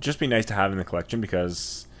would just be nice to have in the collection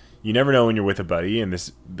because you never know when you're with a buddy, and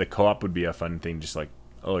the co-op would be a fun thing. Just like,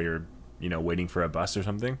 oh, you're waiting for a bus or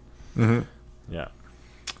something. Mm-hmm. Yeah.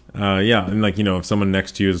 Yeah, and like if someone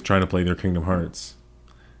next to you is trying to play their Kingdom Hearts,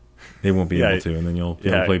 they won't be able to, and then you'll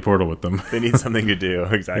play Portal with them. They need something to do.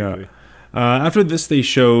 Exactly. Yeah. After this, they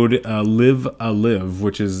showed Live a Live,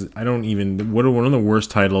 which is one of the worst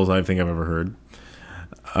titles I think I've ever heard.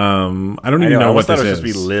 I don't even know what this is. I thought it was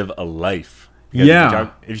supposed to be Live a Life.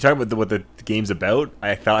 Yeah. If you talk about what the game's about,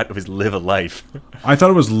 I thought it was Live a Life. I thought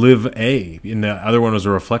it was Live A, and the other one was a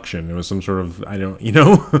reflection. It was some sort of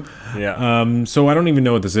Yeah. So I don't even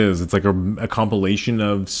know what this is. It's like a compilation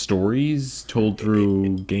of stories told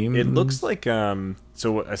through games. It looks like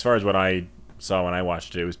so as far as what I saw when I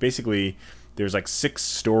watched it was basically there's like 6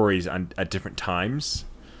 stories at different times,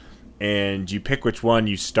 and you pick which one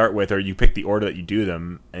you start with, or you pick the order that you do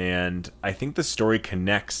them. And I think the story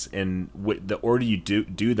connects, and the order you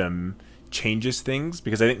do them changes things,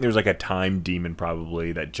 because I think there's like a time demon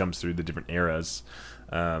probably that jumps through the different eras.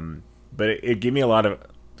 But it gave me a lot of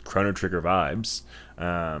Chrono Trigger vibes.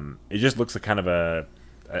 It just looks like kind of a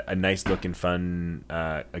nice looking fun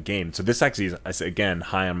a game. So this actually is, again,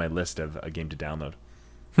 high on my list of a game to download.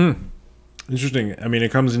 Interesting. I mean,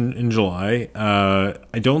 it comes in July.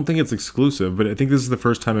 I don't think it's exclusive, but I think this is the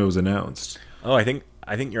first time it was announced. Oh, I think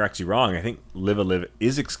you're actually wrong. I think Live a Live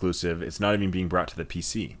is exclusive. It's not even being brought to the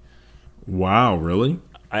PC. Wow, really?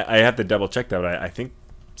 I have to double check that, but I think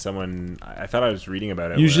someone, I thought I was reading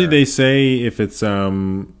about it. Usually they say if it's I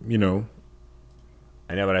know,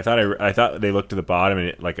 but I thought they looked to the bottom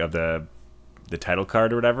and of the title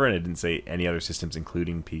card or whatever, and it didn't say any other systems,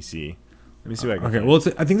 including PC. Let me see what I can Okay, find. well,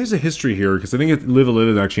 I think there's a history here, because I think Live a Live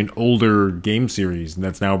is actually an older game series, and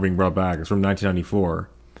that's now being brought back. It's from 1994.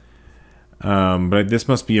 But this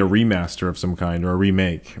must be a remaster of some kind, or a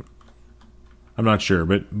remake. I'm not sure,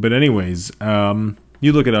 but anyways,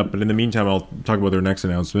 you look it up. But in the meantime, I'll talk about their next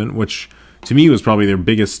announcement, which to me was probably one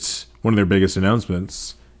of their biggest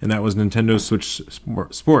announcements, and that was Nintendo Switch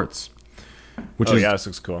Sports, which this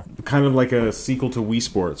looks cool. Kind of like a sequel to Wii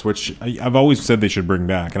Sports, which I've always said they should bring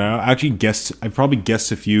back. And I've probably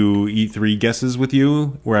guessed a few E3 guesses with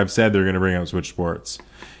you where I've said they're going to bring out Switch Sports.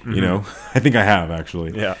 Mm-hmm. I think I have,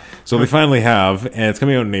 actually. Yeah. So they finally have, and it's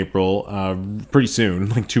coming out in April, pretty soon,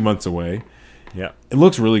 like 2 months away. Yeah. It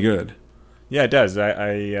looks really good. Yeah, it does.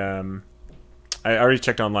 I already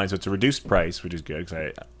checked online, so it's a reduced price, which is good.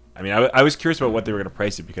 Because I was curious about what they were going to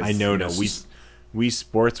price it, because I noticed. Wii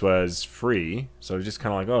Sports was free, so it was just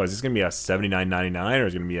kind of like, oh, is this going to be a $79.99 or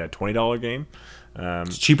is it going to be a $20 game?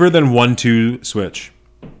 It's cheaper than 1-2 Switch.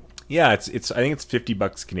 Yeah, it's I think it's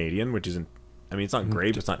 $50 Canadian, which isn't. I mean, it's not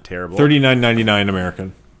great, but it's not terrible. $39.99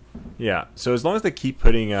 American. Yeah, so as long as they keep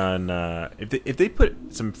putting on, if they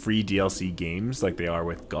put some free DLC games like they are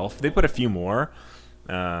with golf, if they put a few more,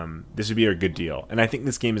 this would be a good deal. And I think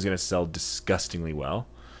this game is going to sell disgustingly well,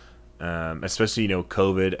 especially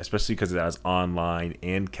COVID, especially because it has online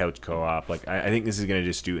and couch co-op. Like I think this is going to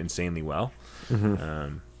just do insanely well.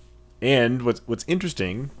 Mm-hmm. And what's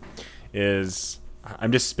interesting is,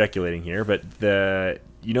 I'm just speculating here, but the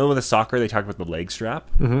soccer, they talk about the leg strap.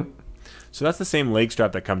 Mm-hmm. So that's the same leg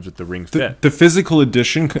strap that comes with the Ring Fit. The physical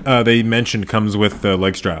edition they mentioned comes with the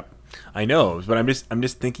leg strap. I know, but I'm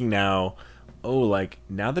just thinking now. Oh, like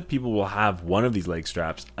now that people will have one of these leg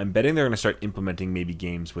straps, I'm betting they're going to start implementing maybe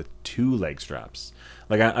games with 2 leg straps.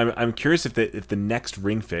 Like I'm curious if the next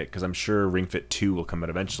Ring Fit, because I'm sure Ring Fit 2 will come out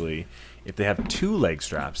eventually, if they have 2 leg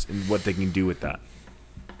straps and what they can do with that.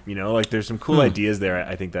 Like there's some cool ideas there.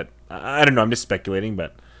 I think that I don't know. I'm just speculating,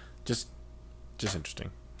 but just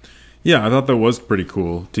interesting. Yeah, I thought that was pretty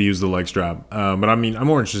cool to use the leg strap. But I mean, I'm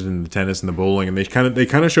more interested in the tennis and the bowling, and they kind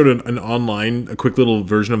of showed a quick little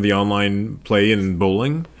version of the online play in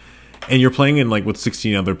bowling, and you're playing in with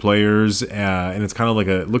 16 other players, and it's kind of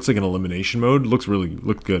it looks like an elimination mode. Looked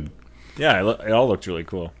good. Yeah, it all looked really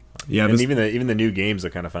cool. Yeah, and even the new games are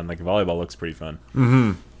kind of fun. Like volleyball looks pretty fun.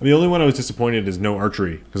 Mm-hmm. The only one I was disappointed is no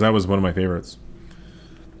archery, because that was one of my favorites.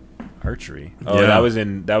 Archery. Oh, Yeah. that was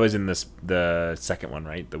in the second one,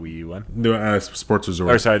 right? The Wii U one. The Sports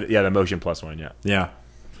Resort. Or sorry, yeah, the Motion Plus one. Yeah. Yeah.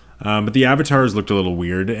 But the avatars looked a little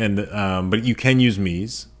weird, and but you can use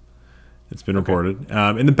Mii's. It's been reported.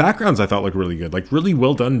 And the backgrounds I thought looked really good, like really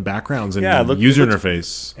well done backgrounds and user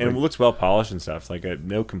interface. And it looks well polished and stuff. Like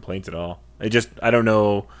no complaints at all. I don't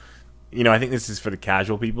know. I think this is for the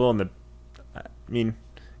casual people, and I mean,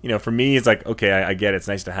 for me, it's like okay, I get it. It's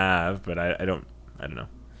nice to have, but I don't know.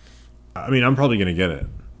 I mean, I'm probably gonna get it.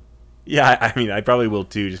 Yeah, I mean, I probably will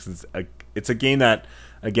too. Just 'cause it's a game that,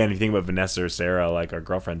 again, if you think about Vanessa or Sarah, like our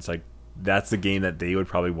girlfriends, like that's the game that they would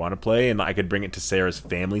probably want to play, and I could bring it to Sarah's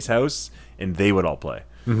family's house, and they would all play.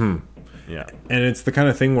 Mm-hmm. Yeah, and it's the kind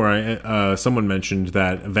of thing where someone mentioned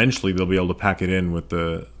that eventually they'll be able to pack it in with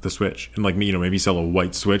the Switch, and like maybe sell a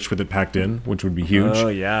white Switch with it packed in, which would be huge. Oh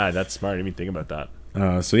yeah, that's smart. I didn't even think about that.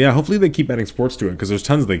 So yeah, hopefully they keep adding sports to it because there's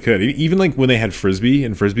tons they could. Even like when they had frisbee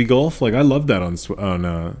and frisbee golf, like I loved that on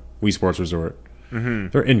Wii Sports Resort. Mm-hmm.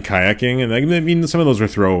 They're in kayaking, and I mean some of those were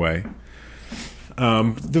throwaway.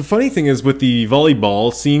 The funny thing is with the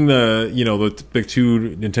volleyball, seeing the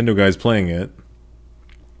two Nintendo guys playing it,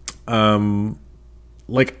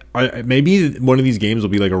 maybe one of these games will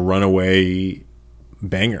be like a runaway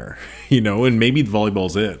banger, and maybe the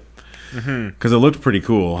volleyball's it. Because it looked pretty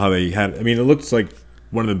cool how they had. I mean, it looks like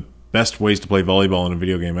one of the best ways to play volleyball in a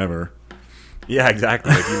video game ever. Yeah,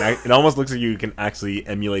 exactly. Like, it almost looks like you can actually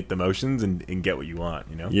emulate the motions and get what you want.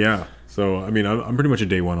 Yeah. So I mean, I'm pretty much a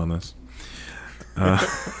day one on this.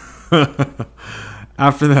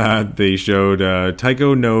 After that, they showed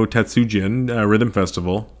Taiko no Tatsujin Rhythm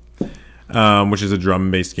Festival, which is a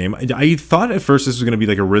drum-based game. I thought at first this was going to be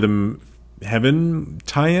like a Rhythm Heaven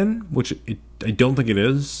tie-in, which I don't think it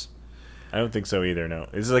is. I don't think so either. No,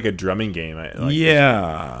 this is like a drumming game.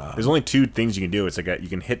 Yeah, there's only two things you can do. It's like you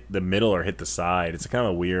can hit the middle or hit the side. It's kind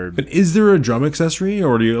of weird. But is there a drum accessory,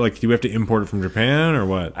 or do you have to import it from Japan, or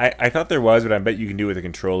what? I thought there was, but I bet you can do it with a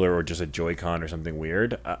controller or just a Joy-Con or something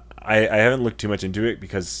weird. I haven't looked too much into it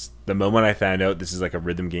because the moment I found out this is like a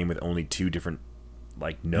rhythm game with only two different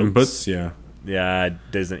like notes, inputs, yeah, it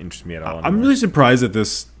doesn't interest me at all. I'm really surprised that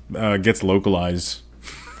this gets localized.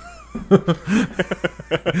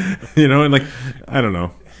 And like I don't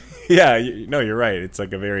know. Yeah, you're right. It's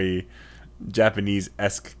like a very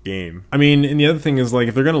Japanese-esque game. I mean, and the other thing is like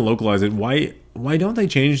if they're gonna localize it, why don't they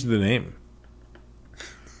change the name?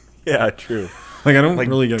 Yeah, true. Like I don't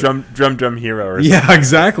really get drum hero or something. Yeah,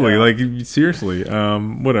 exactly. Yeah. Like seriously,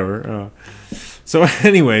 whatever. So,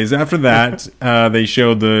 anyways, after that, they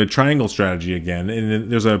showed the triangle strategy again, and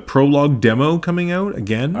there's a prologue demo coming out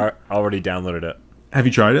again. I already downloaded it. Have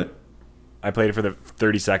you tried it? I played it for the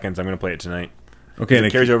 30 seconds. I'm going to play it tonight. Okay, and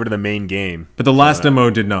it carries over to the main game. But the last demo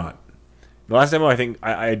did not. The last demo, I think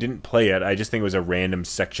I didn't play it. I just think it was a random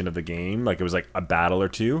section of the game, like it was like a battle or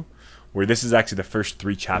two. Where this is actually the first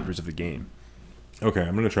 3 chapters of the game. Okay,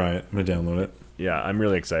 I'm going to try it. I'm going to download it. Yeah, I'm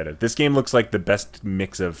really excited. This game looks like the best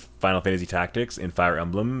mix of Final Fantasy Tactics and Fire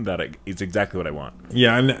Emblem. It's exactly what I want.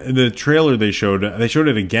 Yeah, and the trailer they showed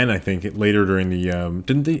it again, I think, later during the...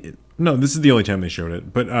 didn't they? No, this is the only time they showed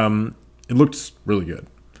it. But it looked really good.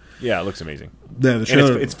 Yeah, it looks amazing. Yeah, the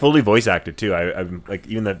trailer, and it's fully voice acted, too. I'm like,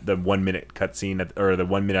 even the 1 minute cutscene, or the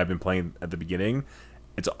 1 minute I've been playing at the beginning,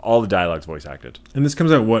 it's all the dialogue's voice acted. And this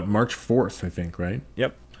comes out, March 4th, I think, right?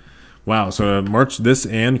 Yep. Wow, so March, this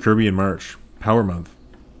and Kirby in March. Power month.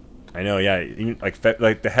 I know, yeah. Even like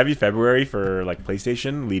the heavy February for like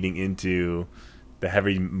PlayStation leading into the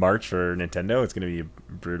heavy March for Nintendo, it's going to be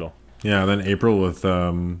brutal. Yeah, then April with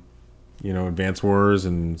Advance Wars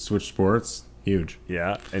and Switch Sports, huge.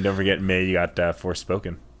 Yeah, and don't forget May you got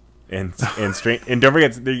Forspoken. And don't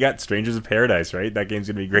forget you got Strangers of Paradise, right? That game's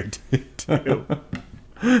going to be great too.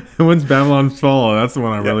 When's Babylon Fall? That's the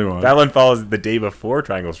one I really want. Babylon Fall is the day before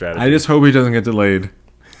Triangle Strategy. I just hope it doesn't get delayed.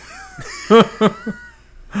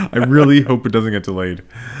 I really hope it doesn't get delayed.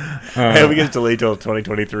 I hope it gets delayed till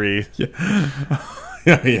 2023.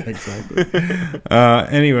 Yeah, exactly.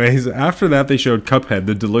 Anyways, after that, they showed Cuphead,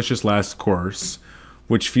 the delicious last course,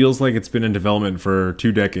 which feels like it's been in development for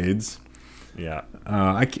 2 decades. Yeah.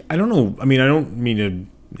 I don't know. I mean, I don't mean to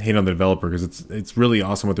hate on the developer because it's really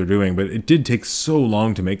awesome what they're doing, but it did take so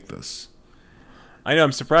long to make this. I know.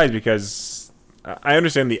 I'm surprised because I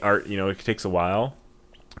understand the art. It takes a while,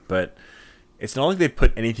 but it's not like they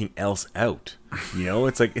put anything else out.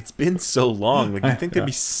 It's like it's been so long. Like you think there'd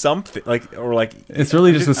be something it's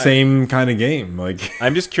really just the same kind of game. Like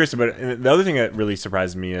I'm just curious about it. And the other thing that really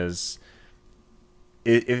surprised me is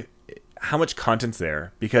how much content's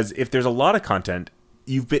there. Because if there's a lot of content,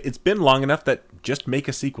 it's been long enough that just make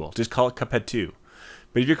a sequel. Just call it Cuphead 2.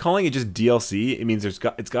 But if you're calling it just DLC, it means it's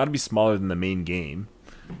got to be smaller than the main game,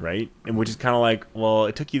 right? And which is kind of like, well,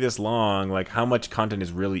 it took you this long. Like, how much content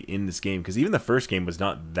is really in this game? Because even the first game was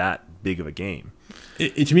not that big of a game.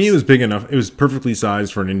 To me, it was big enough. It was perfectly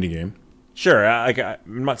sized for an indie game. Sure, I'm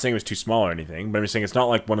not saying it was too small or anything, but I'm just saying it's not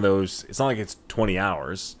like one of those. It's not like it's 20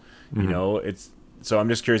 hours. You know, so I'm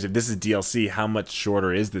just curious if this is DLC, how much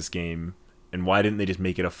shorter is this game, and why didn't they just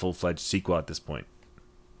make it a full-fledged sequel at this point?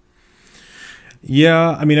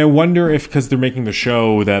 Yeah, I mean, I wonder if because they're making the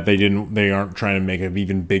show that they aren't trying to make an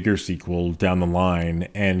even bigger sequel down the line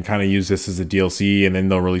and kind of use this as a DLC, and then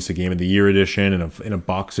they'll release a Game of the Year edition and a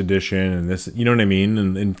box edition, and this, you know what I mean,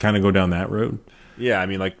 and kind of go down that road. Yeah, I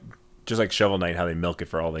mean, like just like Shovel Knight, how they milk it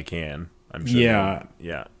for all they can. I'm sure. Yeah,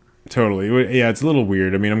 yeah. Totally. Yeah, it's a little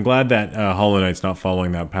weird. I mean, I'm glad that Hollow Knight's not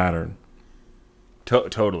following that pattern.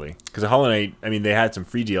 Totally. Because Hollow Knight, I mean, they had some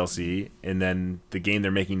free DLC, and then the game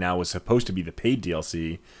they're making now was supposed to be the paid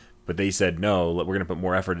DLC, but they said, no, we're going to put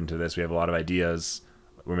more effort into this. We have a lot of ideas.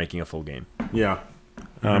 We're making a full game. Yeah.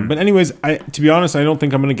 But anyways, to be honest, I don't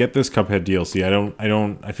think I'm going to get this Cuphead DLC.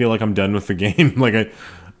 I feel like I'm done with the game. Like,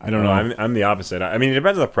 I don't know. I'm the opposite. I mean, it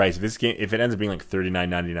depends on the price. If this game, if it ends up being like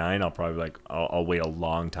 $39.99, I'll probably I'll wait a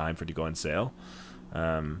long time for it to go on sale.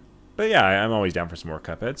 But yeah, I'm always down for some more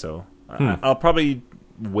Cuphead. So I'll probably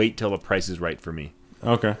wait till the price is right for me.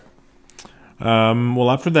 Okay. Well,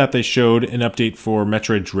 after that, they showed an update for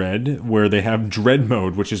Metroid Dread, where they have Dread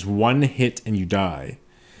mode, which is one hit and you die.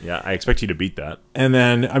 Yeah, I expect you to beat that. And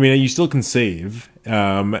then, I mean, you still can save.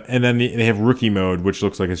 And then they have Rookie mode, which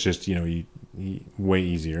looks like it's just, way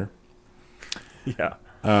easier. Yeah.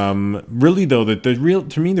 Really though, the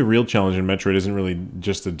real challenge in Metroid isn't really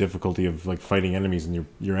just the difficulty of like fighting enemies and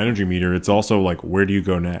your energy meter. It's also like, where do you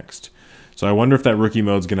go next? So I wonder if that Rookie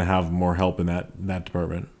mode's going to have more help in that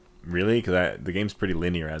department. Really? Because the game's pretty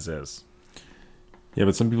linear as is. Yeah,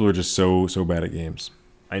 but some people are just so bad at games.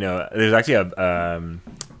 I know. There's actually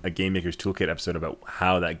a Game Maker's Toolkit episode about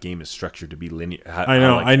how that game is structured to be linear. I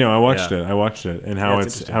know. I watched it, and how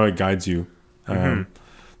it guides you.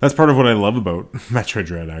 That's part of what I love about Metroid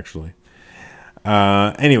Dread, actually.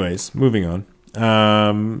 Anyways, moving on.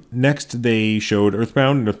 Next, they showed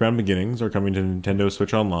Earthbound and Earthbound Beginnings are coming to Nintendo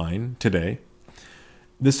Switch Online today.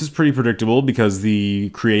 This is pretty predictable because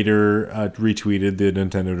the creator retweeted the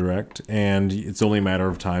Nintendo Direct, and it's only a matter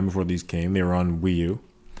of time before these came. They were on Wii U.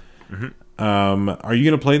 Are you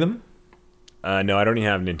going to play them? No, I don't even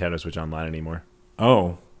have Nintendo Switch Online anymore.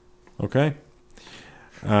 Oh, okay.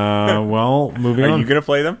 Well, moving on. Are you going to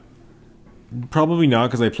play them? Probably not,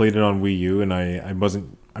 because I played it on Wii U, and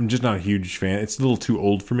I'm just not a huge fan. It's a little too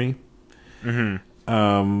old for me.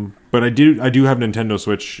 But I do have Nintendo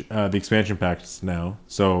Switch, the expansion packs now,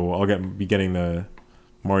 so I'll be getting the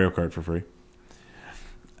Mario Kart for free.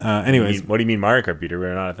 Anyways, what do you mean Mario Kart, Peter?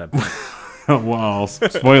 We're not at that point. Well,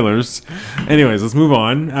 spoilers. Anyways, let's move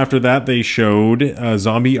on. After that, they showed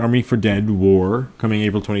Zombie Army for Dead War coming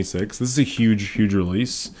April 26th. This is a huge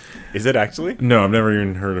release. Is it actually? No, I've never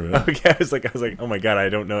even heard of it. Okay, I was like, oh my god, I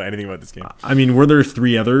don't know anything about this game. I mean, were there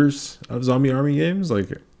 3 others of Zombie Army games? Like,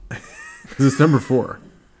 because it's number 4.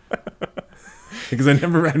 Because I've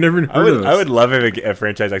never heard of this. I would love if a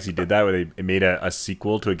franchise actually did that, where they made a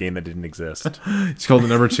sequel to a game that didn't exist. It's called the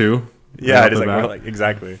number 2. Yeah, it is like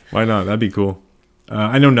exactly. Why not? That'd be cool.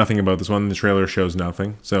 I know nothing about this one. The trailer shows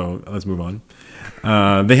nothing, so let's move on.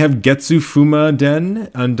 They have Getsu Fuma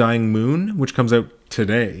Den Undying Moon, which comes out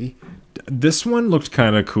today. This one looked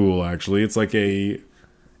kind of cool, actually. It's like to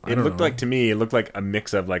me, it looked like a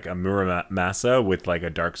mix of like a Muramasa with like a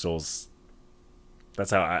Dark Souls.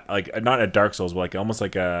 That's how not a Dark Souls, but like almost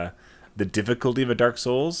like the difficulty of a Dark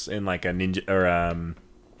Souls in like a ninja or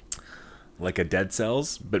like a Dead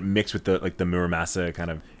Cells, but mixed with the Muramasa kind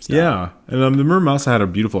of style. Yeah, and the Muramasa had a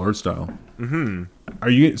beautiful art style.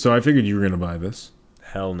 So I figured you were going to buy this.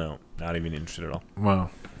 Hell no, not even interested at all. Wow.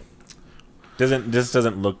 This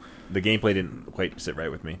doesn't look. The gameplay didn't quite sit right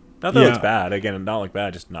with me. Not that it looks bad. Again, not like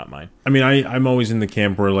bad, just not mine. I mean, I'm always in the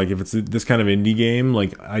camp where like if it's this kind of indie game,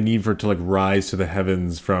 like I need for it to like rise to the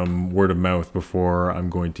heavens from word of mouth before I'm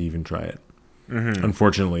going to even try it.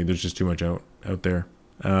 Unfortunately, there's just too much out there.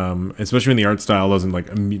 Especially when the art style doesn't like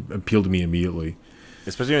appeal to me immediately.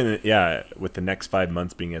 Especially with the next 5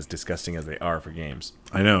 months being as disgusting as they are for games.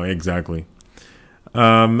 I know, exactly.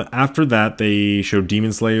 After that, they showed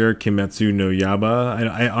Demon Slayer Kimetsu no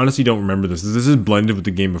Yaiba. I honestly don't remember this. This is blended with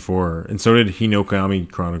the game before, and so did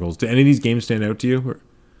Hinokami Chronicles. Did any of these games stand out to you?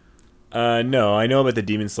 No, I know about the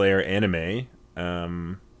Demon Slayer anime.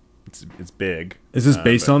 It's big. Is this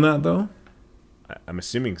based on that though? I'm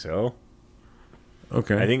assuming so.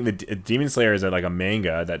 Okay. I think the Demon Slayer is like a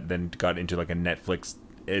manga that then got into like a Netflix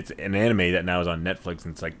it's an anime that now is on Netflix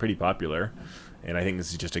and it's like pretty popular. And I think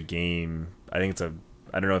this is just a game. I think it's a.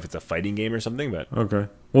 I don't know if it's a fighting game or something, but okay.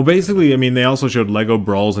 Well, basically, I mean, they also showed Lego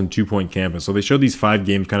Brawls and 2 Point Campus, so they showed these 5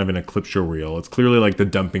 games kind of in a clip show reel. It's clearly like the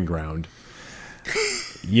dumping ground.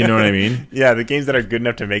 You know what I mean? Yeah, the games that are good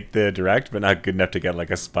enough to make the direct, but not good enough to get like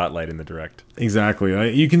a spotlight in the direct.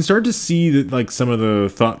 Exactly. You can start to see that, like, some of the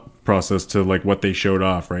thought process to like what they showed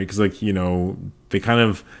off, right? Because like, you know, they kind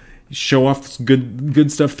of show off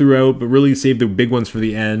good stuff throughout, but really save the big ones for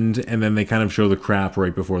the end, and then they kind of show the crap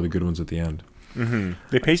right before the good ones at the end. Mm-hmm.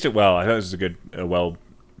 They paced it well. I thought it was a well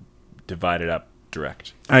divided up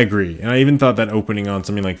direct. I agree, and I even thought that opening on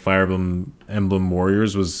something like Fire Emblem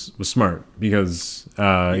Warriors was smart because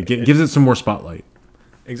it gives it some more spotlight.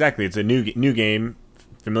 Exactly, it's a new game,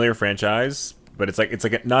 familiar franchise, but it's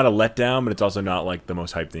like not a letdown, but it's also not like the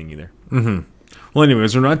most hyped thing either. Mm-hmm. Well,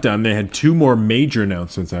 anyways, we're not done. They had 2 more major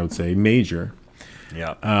announcements. I would say major.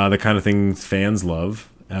 Yeah. The kind of things fans love.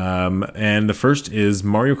 And the first is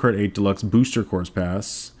Mario Kart 8 Deluxe Booster Course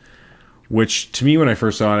Pass, which to me, when I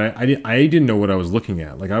first saw it, I didn't know what I was looking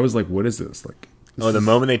at. Like, I was like, what is this? Like, the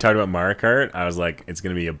moment they talked about Mario Kart, I was like, it's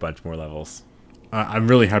going to be a bunch more levels. I'm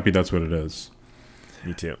really happy that's what it is.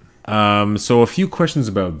 Me too. So a few questions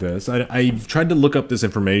about this. I've tried to look up this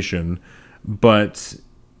information, but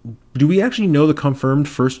do we actually know the confirmed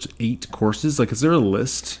first 8 courses? Like, is there a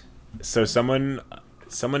list? So someone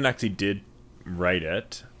actually did write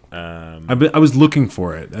it. I was looking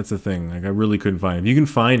for it. That's the thing. Like, I really couldn't find it. If you can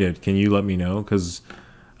find it, can you let me know? Because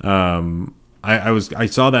I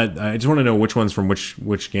saw that. I just want to know which ones from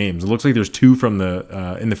which games. It looks like there's 2 from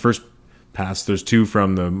the in the first pass. There's 2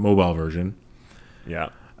 from the mobile version. Yeah.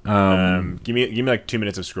 Give me like 2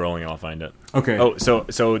 minutes of scrolling and I'll find it. Okay. Oh,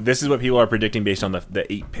 so this is what people are predicting based on the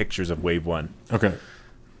 8 pictures of Wave 1. Okay.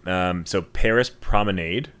 So Paris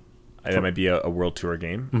Promenade, that might be a World Tour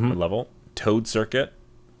game level. Toad Circuit,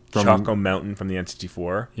 Choco Mountain from the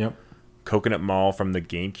N64. Yep. Coconut Mall from the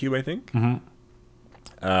GameCube, I think.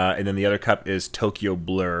 Mm-hmm. And then the other cup is Tokyo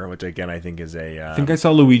Blur, which again I think is a. I think I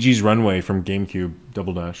saw Luigi's Runway from GameCube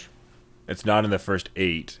Double Dash. It's not in the first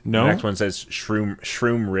 8. No. The next one says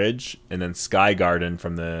Shroom Ridge, and then Sky Garden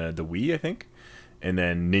from the Wii, I think, and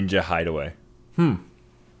then Ninja Hideaway. Cool.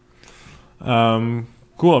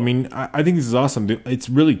 I mean, I think this is awesome. It's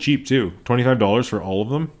really cheap too. $25 for all of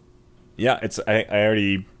them. Yeah,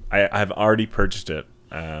 I've already purchased it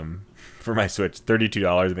for my Switch.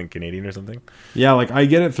 $32, I think, Canadian or something. Yeah, like I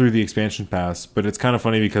get it through the expansion pass, but it's kind of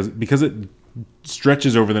funny because it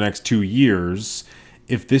stretches over the next 2 years.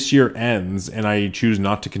 If this year ends and I choose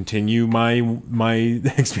not to continue my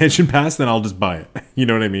expansion pass, then I'll just buy it. You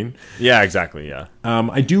know what I mean? Yeah, exactly. Yeah.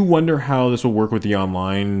 I do wonder how this will work with the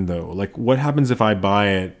online though. Like, what happens if I buy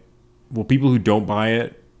it? Will people who don't buy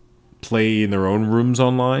it play in their own rooms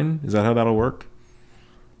online? Is that how that'll work?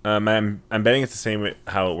 I'm betting it's the same with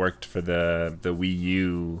how it worked for the Wii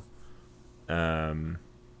U.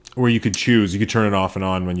 Where you could choose, you could turn it off and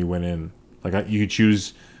on when you went in. Like you could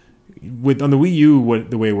choose. On the Wii U,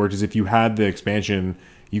 the way it worked is if you had the expansion,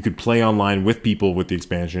 you could play online with people with the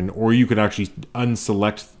expansion, or you could actually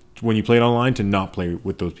unselect when you played online to not play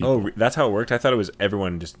with those people. Oh, that's how it worked? I thought it was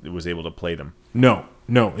everyone just was able to play them. No.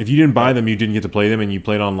 If you didn't buy them, you didn't get to play them, and you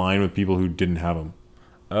played online with people who didn't have them.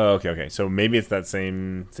 Oh, okay. So maybe it's that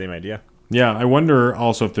same idea. Yeah, I wonder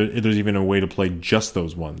also if there's even a way to play just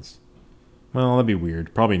those ones. Well, that'd be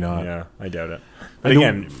weird. Probably not. Yeah, I doubt it. But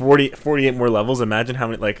again, 48 more levels. Imagine how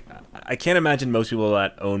many. Like, I can't imagine most people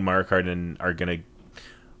that own Mario Kart and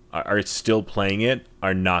are still playing it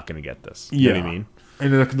are not gonna get this. You know what I mean?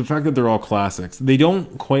 And the fact that they're all classics, they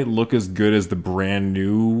don't quite look as good as the brand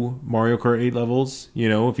new Mario Kart 8 levels. You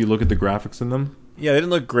know, if you look at the graphics in them. Yeah, they didn't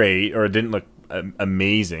look great or it didn't look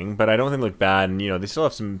amazing, but I don't think they look bad. And they still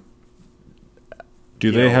have some.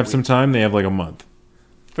 Do they have some time? They have like a month.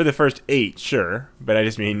 For the first 8, sure, but I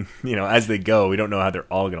just mean, as they go, we don't know how they're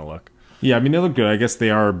all gonna look. Yeah, I mean they look good. I guess they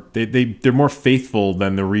are. They're more faithful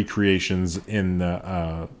than the recreations in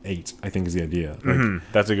the 8. I think is the idea. Like,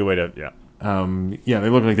 that's a good way to. Yeah, they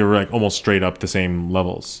look like they were like almost straight up the same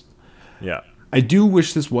levels. Yeah, I do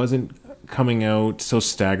wish this wasn't coming out so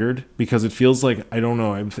staggered because it feels like I don't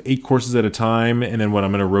know 8 courses at a time, and then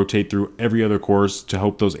I'm going to rotate through every other course to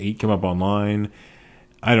hope those 8 come up online.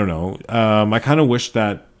 I don't know. I kind of wish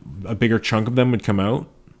that a bigger chunk of them would come out.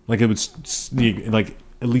 Like it would, like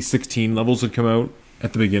at least 16 levels would come out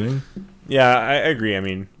at the beginning. Yeah, I agree. I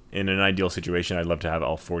mean, in an ideal situation, I'd love to have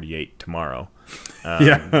all 48 tomorrow.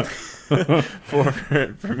 Yeah.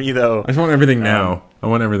 For me though, I just want everything now. I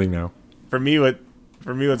want everything now. For me,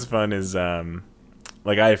 what's fun is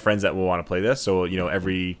like I have friends that will want to play this. So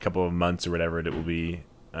every couple of months or whatever, it will be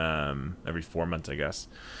every 4 months, I guess.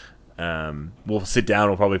 We'll sit down.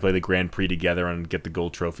 We'll probably play the Grand Prix together and get the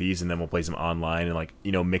gold trophies, and then we'll play some online and like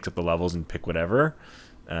mix up the levels and pick whatever.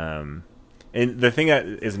 And the thing that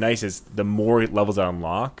is nice is the more levels I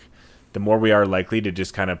unlock, the more we are likely to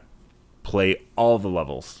just kind of play all the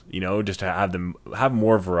levels. Just to have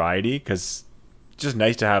more variety, because it's just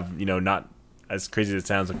nice to have not as crazy as it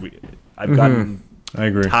sounds like I've gotten I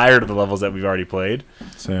agree. tired of the levels that we've already played.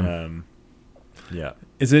 Same. Yeah.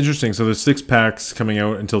 It's interesting. So there's 6 packs coming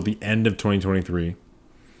out until the end of 2023.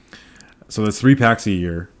 So that's 3 packs a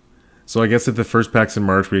year. So I guess if the first pack's in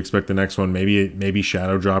March, we expect the next one maybe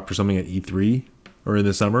Shadow Drop or something at E3 or in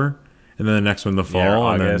the summer, and then the next one in the fall. Yeah,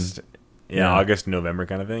 August. And then, August, November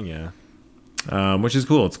kind of thing. Yeah. Which is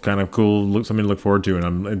cool. It's kind of cool. Something to look forward to,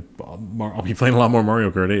 and I'll be playing a lot more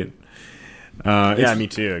Mario Kart 8. Yeah, me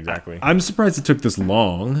too. Exactly. I'm surprised it took this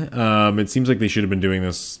long. It seems like they should have been doing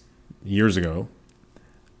this years ago.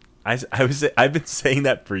 I've been saying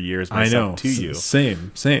that for years myself. I know. To you.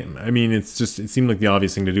 Same. I mean, it seemed like the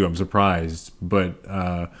obvious thing to do. I'm surprised, but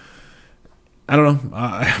I don't know.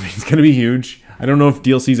 I mean, it's gonna be huge. I don't know if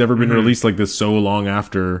DLC's ever been released like this so long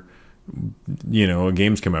after a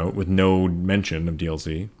game's come out with no mention of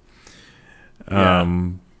DLC.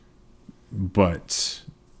 But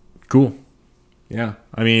cool. Yeah,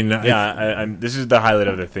 I mean, I'm. This is the highlight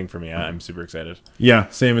of the thing for me. I'm super excited. Yeah,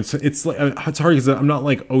 same. It's like it's hard because I'm not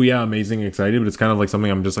like, oh yeah, amazing, excited, but it's kind of like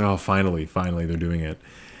something I'm just like, oh, finally they're doing it.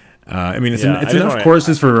 I mean, it's enough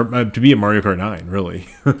courses for to be a Mario Kart 9, really.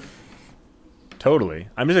 Totally,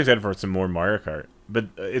 I'm just excited for some more Mario Kart. But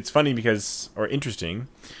it's funny or interesting.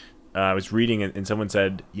 I was reading and someone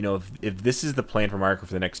said, if this is the plan for Mario Kart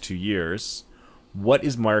for the next 2 years, what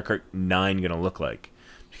is Mario Kart 9 going to look like?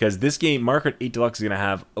 Because this game, Mario Kart 8 Deluxe, is going to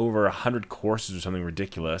have over 100 courses or something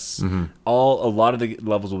ridiculous. A lot of the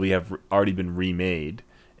levels will have already been remade,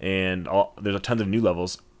 and there's a tons of new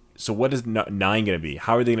levels. So what is 9 going to be?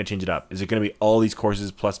 How are they going to change it up? Is it going to be all these courses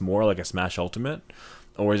plus more, like a Smash Ultimate?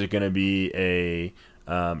 Or is it going to be a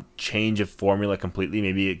change of formula completely?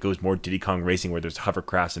 Maybe it goes more Diddy Kong Racing, where there's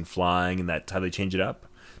hovercrafts and flying, and that's how they change it up.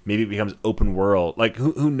 Maybe it becomes open world. Like,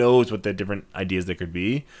 who knows what the different ideas there could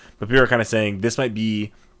be. But people are kind of saying this might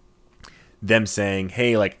be them saying,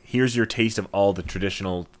 hey, like, here's your taste of all the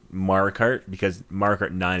traditional Mario Kart, because Mario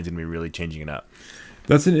Kart 9 is going to be really changing it up.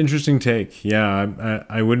 That's an interesting take. Yeah,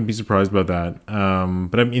 I wouldn't be surprised about that.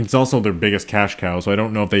 But I mean, it's also their biggest cash cow, so I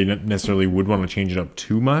don't know if they necessarily would want to change it up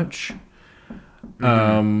too much. But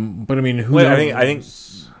I mean, who knows? I think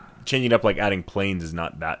changing it up, like adding planes, is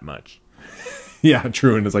not that much. Yeah,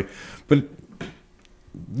 true. And it's like, but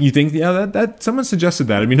you think, that someone suggested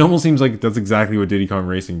that. I mean, it almost seems like that's exactly what Diddy Kong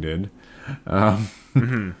Racing did. I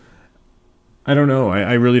don't know.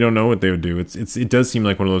 I really don't know what they would do. It does seem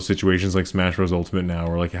like one of those situations like Smash Bros. Ultimate now,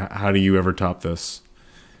 where like, how do you ever top this?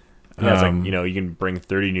 Yeah, it's like, you can bring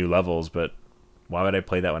 30 new levels, but why would I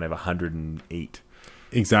play that when I have 108?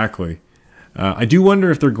 Exactly. I do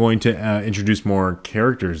wonder if they're going to introduce more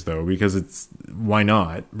characters, though, because why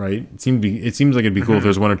not, right? It seems like it'd be cool if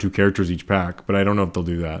there's 1 or 2 characters each pack, but I don't know if they'll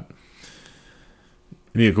do that.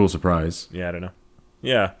 It'd be a cool surprise. Yeah, I don't know.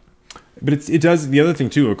 Yeah. But it does the other thing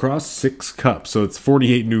too, across 6 cups, so it's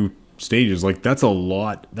 48 new stages. Like, that's a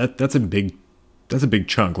lot. That's a big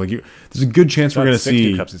chunk. Like, there's a good chance we're going to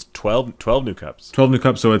see new cups. It's 12 new cups. 12 new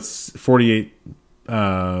cups, so it's 48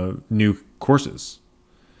 new courses.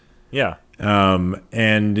 Yeah.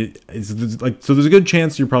 And it's like, so there's a good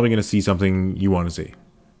chance you're probably going to see something you want to see.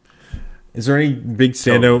 Is there any big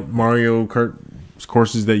standout Mario Kart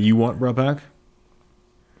courses that you want brought back?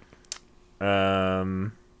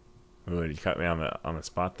 Ooh, you caught me on the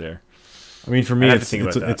spot there. I mean, for me,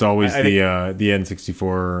 it's always the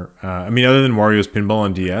N64. I mean, other than Wario's Pinball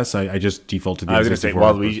on DS, I just default to the N64. I was going to say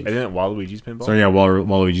Waluigi. Isn't it Waluigi's Pinball? Sorry, yeah,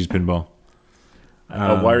 Waluigi's Pinball.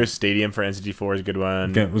 Wario's Stadium for N64 is a good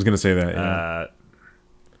one. I was going to say that. Yeah.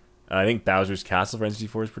 I think Bowser's Castle for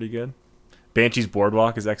N64 is pretty good. Banshee's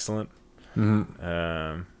Boardwalk is excellent.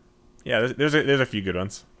 Yeah, there's a few good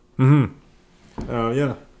ones.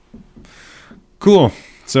 Yeah. Cool.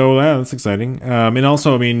 So that's exciting. And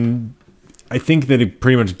also, I mean, I think that it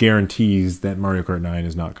pretty much guarantees that Mario Kart 9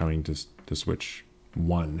 is not coming to Switch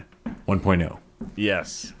 1.0.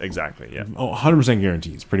 Yes, exactly. Yeah. 100%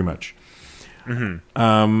 guarantees, pretty much.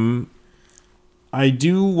 I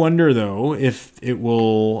do wonder though if it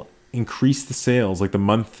will increase the sales. Like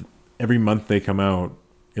every month they come out,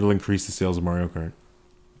 it'll increase the sales of Mario Kart.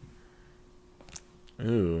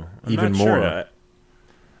 Ooh, even more. Sure.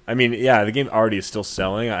 I mean, yeah, the game already is still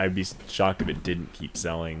selling. I'd be shocked if it didn't keep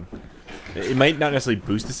selling. It might not necessarily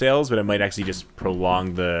boost the sales, but it might actually just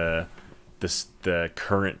prolong the the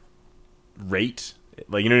current rate.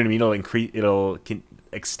 Like, you know what I mean? Can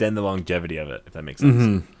extend the longevity of it, if that makes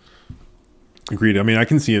sense. Agreed. I mean, I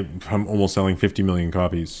can see it almost selling 50 million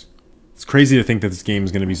copies. It's crazy to think that this game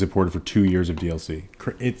is going to be supported for 2 years of DLC.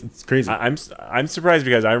 It's crazy. I'm surprised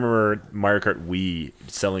because I remember Mario Kart Wii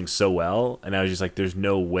selling so well, and I was just like, "There's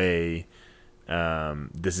no way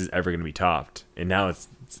this is ever going to be topped." And now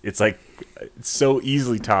it's like it's so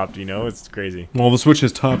easily topped. You know, it's crazy. Well, the Switch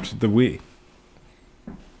has topped the Wii.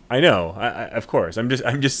 I know, of course. I'm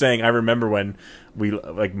just saying. I remember when Mario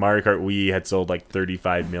Kart Wii had sold like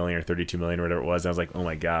 35 million or 32 million or whatever it was. And I was like, oh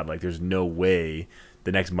my god, like there's no way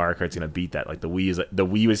the next Mario Kart's gonna beat that. Like the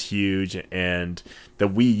Wii was huge, and the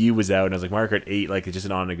Wii U was out, and I was like, Mario Kart 8, like it's just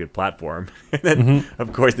not on a good platform. And then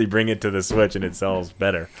of course they bring it to the Switch and it sells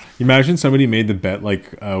better. Imagine somebody made the bet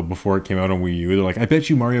like before it came out on Wii U. They're like, I bet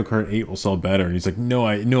you Mario Kart 8 will sell better, and he's like, no,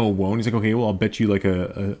 it won't. He's like, okay, well I'll bet you like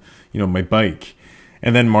my bike.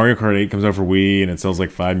 And then Mario Kart 8 comes out for Wii and it sells like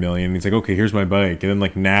 5 million. He's like, okay, here's my bike. And then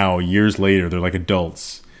like now, years later, they're like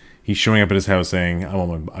adults. He's showing up at his house saying, I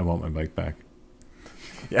want my bike back.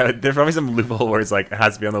 Yeah, there's probably some loophole where it's like it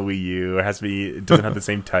has to be on the Wii U, it doesn't have the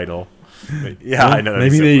same title. But yeah, well, I know.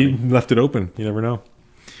 Maybe they left it open. You never know.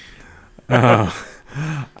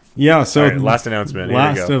 Yeah, so right, last announcement.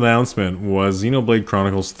 Last announcement was Xenoblade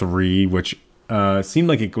Chronicles 3, which seemed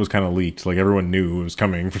like it was kind of leaked. Like everyone knew it was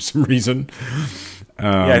coming for some reason.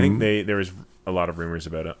 Yeah, I think there was a lot of rumors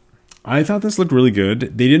about it. I thought this looked really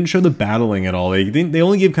good. They didn't show the battling at all. They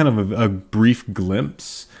only gave kind of a brief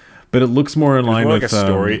glimpse, but it looks more in line with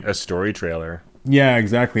a story trailer. Yeah,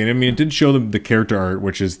 exactly. And I mean, it did show the character art,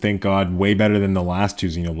 which is, thank God, way better than the last two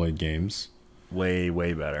Xenoblade games. Way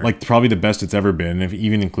better. Like probably the best it's ever been, if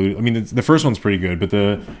even included. I mean, the first one's pretty good, but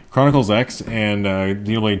the Chronicles X and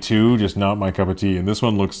Xenoblade 2 just not my cup of tea. And this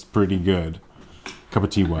one looks pretty good, cup of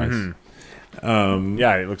tea wise.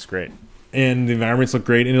 Yeah, it looks great. And the environments look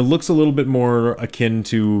great, and it looks a little bit more akin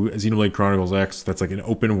to Xenoblade Chronicles X. That's like an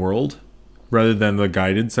open world rather than the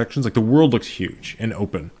guided sections. Like the world looks huge and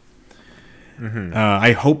open.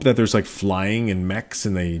 I hope that there's like flying and mechs,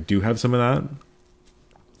 and they do have some of that.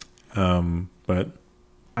 But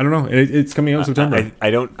I don't know. It's coming out in September.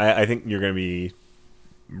 I think you're going to be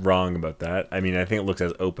wrong about that. I mean, I think it looks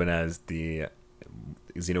as open as the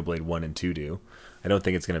Xenoblade 1 and 2 do. I don't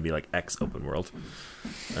think it's going to be like X open world.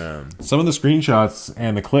 Some of the screenshots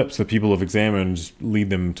and the clips that people have examined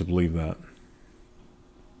lead them to believe that.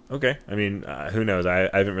 Okay. I mean, who knows? I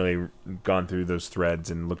haven't really gone through those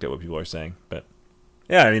threads and looked at what people are saying. But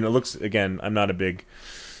yeah, I mean, it looks, again, I'm not a big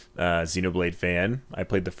Xenoblade fan. I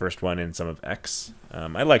played the first one and some of X.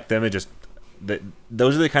 I like them.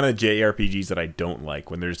 Those are the kind of JRPGs that I don't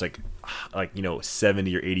like, when there's like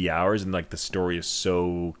 70 or 80 hours and like the story is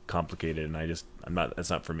so complicated, and that's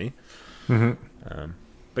not for me.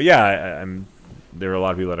 But yeah, there are a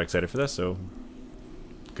lot of people that are excited for this, so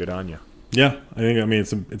good on you. Yeah, I mean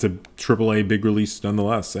it's a AAA big release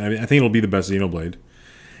nonetheless. I mean, I think it'll be the best Xenoblade.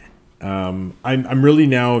 I'm really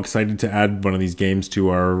now excited to add one of these games to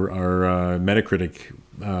our Metacritic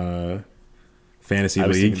fantasy league. I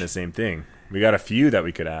was thinking the same thing. We got a few that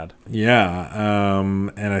we could add. Yeah,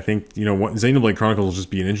 and I think Xenoblade Chronicles will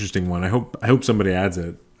just be an interesting one. I hope somebody adds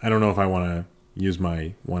it. I don't know if I want to use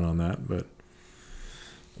my one on that, but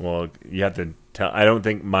well, you have to tell. I don't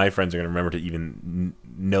think my friends are going to remember to even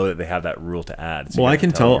know that they have that rule to add. So well, I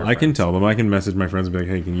can tell them. I can message my friends and be like,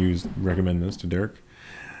 "Hey, can you recommend this to Derek?"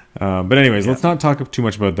 But anyways, let's not talk too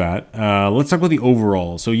much about that. Let's talk about the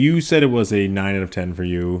overall. So you said it was a 9 out of 10 for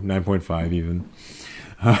you, 9.5 even.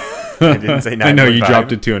 I didn't say 9.5. I know you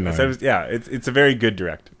dropped it to a 9. It's a very good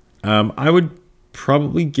direct. I would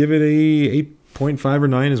probably give it a 8.5 or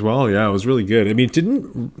 9 as well. Yeah, it was really good. I mean, it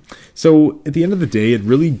didn't. So at the end of the day, it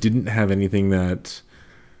really didn't have anything that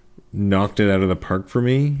knocked it out of the park for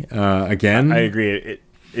me. Again, I agree.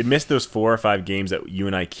 It missed those 4 or 5 games that you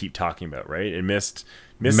and I keep talking about, right? It missed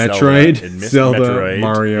Metroid, Zelda, Metroid,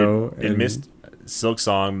 Mario. It missed Silk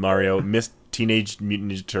Song, Mario. It missed Teenage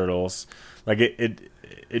Mutant Ninja Turtles. Like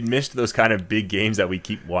it missed those kind of big games that we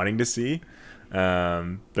keep wanting to see.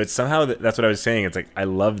 But somehow that's what I was saying. It's like I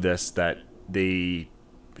love this that they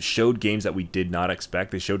showed games that we did not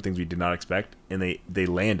expect. They showed things we did not expect, and they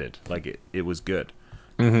landed. Like it was good.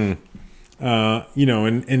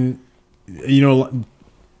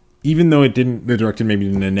 Even though the director maybe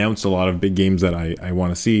didn't announce a lot of big games that I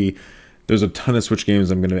want to see, there's a ton of Switch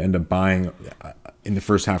games I'm going to end up buying in the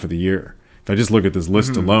first half of the year. If I just look at this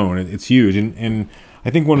list alone, it's huge. And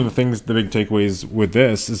I think one of the big takeaways with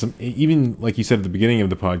this is, even like you said at the beginning of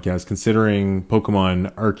the podcast, considering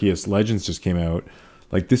Pokemon Arceus Legends just came out,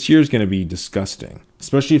 Like this year is going to be disgusting,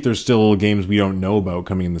 especially if there's still games we don't know about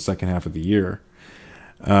coming in the second half of the year.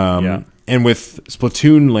 And with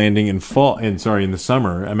Splatoon landing in in the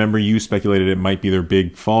summer, I remember you speculated it might be their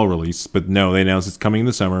big fall release, but no, they announced it's coming in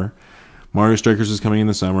the summer. Mario Strikers is coming in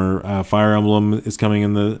the summer. Fire Emblem is coming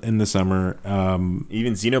in the summer.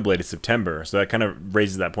 Even Xenoblade is September, so that kind of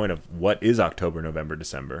raises that point of what is October, November,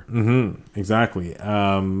 December. Exactly.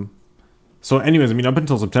 So, anyways, I mean, up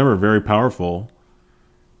until September, very powerful.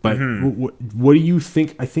 But what do you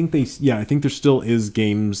think? I think there still is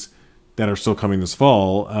games that are still coming this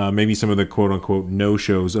fall. Maybe some of the quote unquote no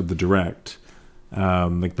shows of the Direct,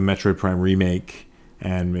 like the Metroid Prime remake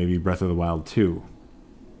and maybe Breath of the Wild 2.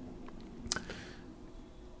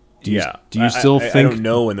 Do you still think? I don't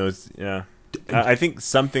know when those. Yeah, I think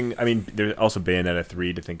something. I mean, there's also Bayonetta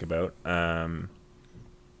 3 to think about. I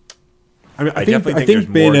think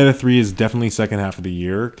Bayonetta 3 is definitely second half of the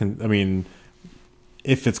year.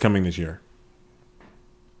 If it's coming this year.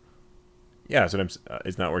 Yeah, so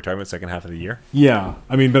it's not what we're talking about, second half of the year. Yeah,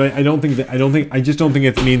 I mean, but I just don't think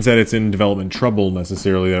it means that it's in development trouble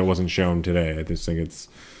necessarily, that it wasn't shown today. I just think it's.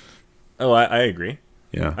 Oh, I agree.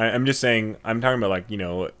 Yeah, I'm just saying. I'm talking about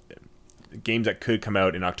games that could come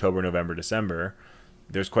out in October, November, December.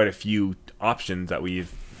 There's quite a few options that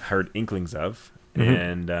we've heard inklings of,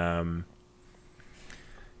 and I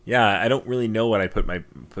don't really know what I put my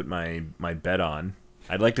bet on.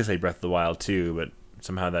 I'd like to say Breath of the Wild 2, but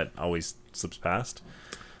somehow that always slips past.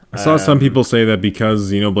 I saw some people say that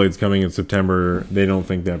because Xenoblade's coming in September, they don't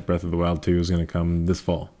think that Breath of the Wild 2 is going to come this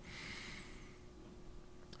fall.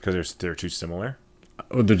 Because they're too similar?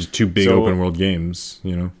 Oh, they're just two big open world games,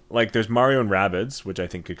 Like there's Mario and Rabbids, which I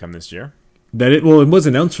think could come this year. It was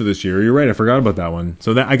announced for this year. You're right. I forgot about that one.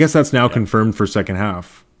 So I guess that's now confirmed for second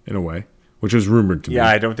half in a way, which was rumored to me. Yeah,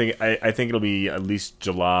 I don't think. I think it'll be at least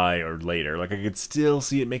July or later. Like I could still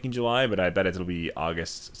see it making July, but I bet it'll be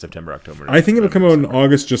August, September, October. I think it'll come out in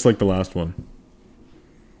August, just like the last one.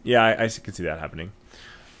 Yeah, I could see that happening.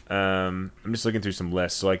 I'm just looking through some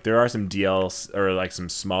lists. So like there are some DLs or like some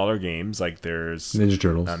smaller games. Like there's Ninja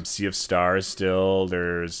Turtles, Sea of Stars. Still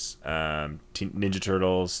there's Ninja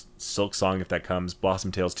Turtles, Silk Song if that comes,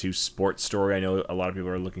 Blossom Tales 2, Sports Story. I know a lot of people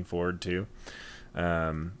are looking forward to.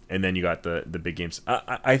 And then you got the big games.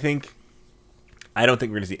 I don't think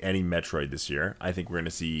we're gonna see any Metroid this year. I think we're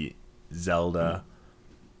gonna see Zelda,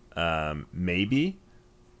 maybe,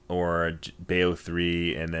 or Bayo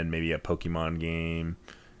 3, and then maybe a Pokemon game.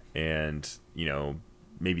 And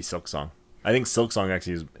maybe Silk Song. I think Silk Song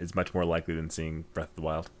actually is much more likely than seeing Breath of the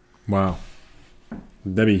Wild. Wow,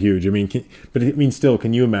 that'd be huge. I mean, still,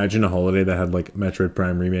 can you imagine a holiday that had like Metroid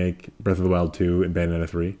Prime remake, Breath of the Wild 2, and Bayonetta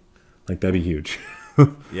 3? Like that'd be huge.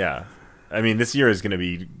 Yeah, I mean, this year is going to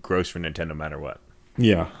be gross for Nintendo, no matter what.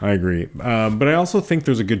 Yeah, I agree. But I also think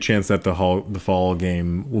there's a good chance that the fall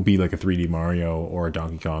game will be like a 3D Mario or a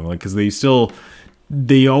Donkey Kong, like because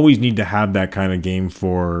they always need to have that kind of game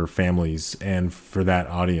for families and for that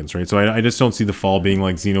audience, right? So I just don't see the fall being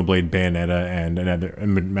like Xenoblade, Bayonetta, and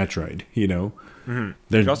Metroid.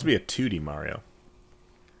 There could also be a 2D Mario.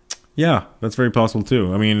 Yeah, that's very possible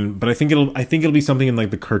too. I mean, but I think it'll be something in like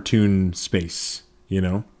the cartoon space.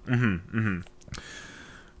 But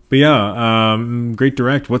yeah, great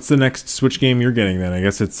Direct. What's the next Switch game you're getting then? I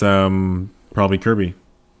guess it's probably Kirby.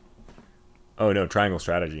 Oh no, Triangle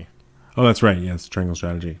Strategy. Oh, that's right. Yes, Triangle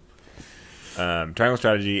Strategy. Triangle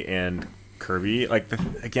Strategy and Kirby. Like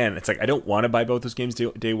again, it's like I don't want to buy both those games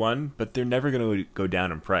day one, but they're never going to go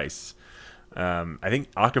down in price. I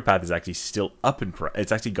think Octopath is actually still up in price.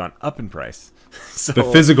 It's actually gone up in price. So, the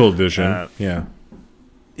physical edition, yeah.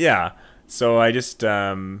 Yeah. So I just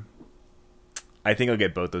I think I'll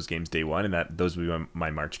get both those games day one, and those will be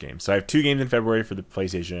my March games. So I have 2 games in February for the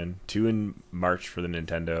PlayStation, 2 in March for the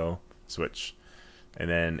Nintendo Switch. And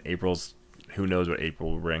then who knows what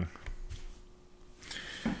April will bring.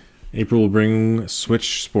 April will bring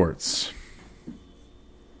Switch Sports.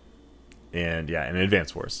 And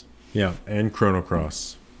Advance Wars. Yeah, and Chrono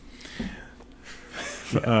Cross.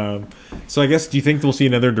 So I guess, do you think we'll see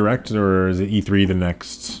another Direct, or is it E3 the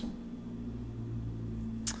next?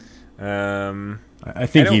 I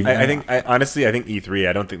think E3.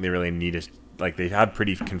 I don't think they really need it. Like they had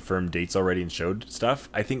pretty confirmed dates already and showed stuff.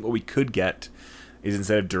 I think what we could get is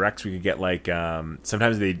instead of Directs, we could get like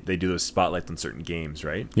sometimes they do those spotlights on certain games,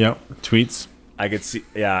 right? Yeah, tweets. I could see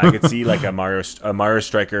like a Mario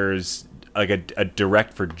Strikers, like a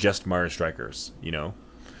Direct for just Mario Strikers,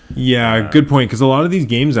 Yeah, good point. Because a lot of these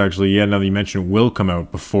games actually, now that you mention it, will come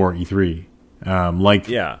out before E3, like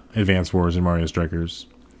Advance Wars and Mario Strikers.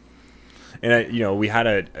 And we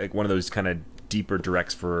had one of those kind of deeper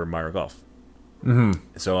Directs for Mario Golf.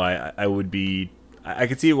 So I would be, I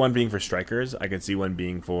could see one being for Strikers. I could see one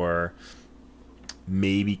being for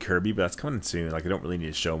maybe Kirby, but that's coming soon. Like, I don't really need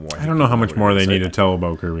to show more. I don't know how much more they need to tell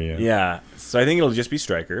about Kirby yet. Yeah, so I think it'll just be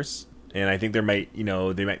Strikers, and I think there might, you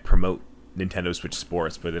know, they might promote Nintendo Switch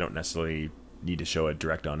Sports, but they don't necessarily need to show a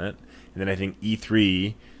direct on it. And then I think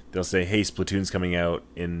E3, they'll say, hey, Splatoon's coming out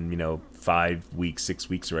in, you know, 5 weeks, 6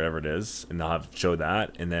 weeks, or whatever it is, and they'll have show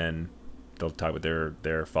that, and then they'll talk about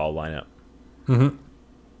their fall lineup.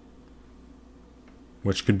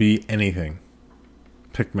 Which could be anything.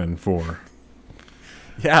 Pikmin 4.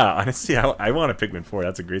 Yeah, honestly, I want a Pikmin 4.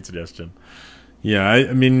 That's a great suggestion. Yeah,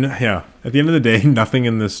 I mean, yeah. At the end of the day, nothing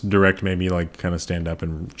in this direct made me like kind of stand up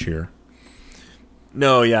and cheer.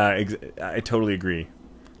 No, yeah, I totally agree.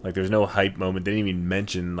 Like, there's no hype moment. They didn't even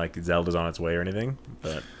mention like Zelda's on its way or anything.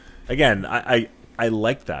 But again, I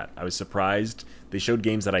liked that. I was surprised. They showed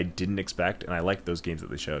games that I didn't expect, and I liked those games that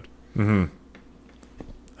they showed. Yeah,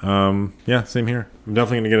 same here. I'm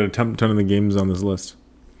definitely gonna get a ton of the games on this list.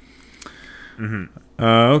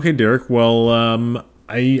 Okay, Derek. Well,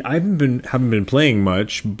 I haven't been playing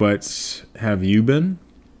much, but have you been?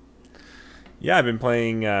 Yeah, I've been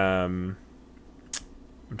playing. I'm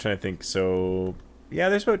trying to think. So yeah,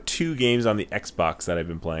 there's about 2 games on the Xbox that I've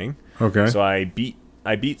been playing. Okay. So I beat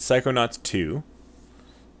Psychonauts 2,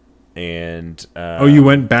 and you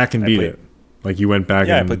went back and beat it. Like, you went back.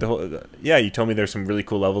 Yeah, and... I played the whole. Yeah, you told me there's some really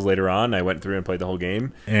cool levels later on. I went through and played the whole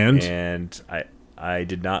game, and I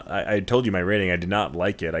did not. I told you my rating. I did not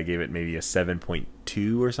like it. I gave it maybe a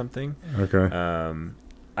 7.2 or something. Okay.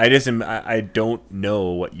 I don't know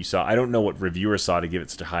what you saw. I don't know what reviewers saw to give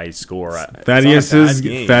it such a high score.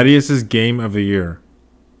 Thaddeus's game of the year.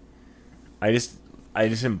 I just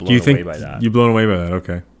am blown away by that. You're blown away by that?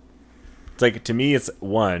 Okay. It's like, to me,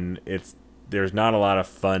 there's not a lot of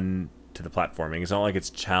fun to the platforming. It's not like it's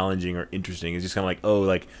challenging or interesting. It's just kind of like, oh,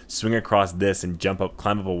 like, swing across this and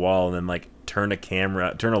climb up a wall, and then like turn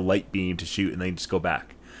a light beam to shoot, and then just go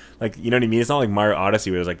back. Like, you know what I mean? It's not like Mario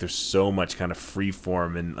Odyssey where there's so much kind of free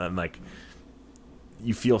form and like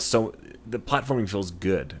you feel the platforming feels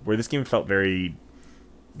good. Where this game felt very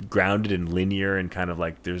grounded and linear and kind of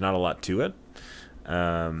like there's not a lot to it.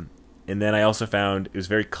 And then I also found it was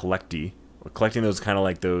very collecting those kind of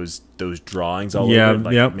like those drawings all over.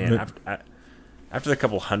 Like, man, after the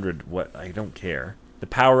couple hundred, I don't care. The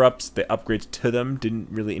power-ups, the upgrades to them didn't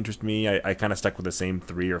really interest me. I kind of stuck with the same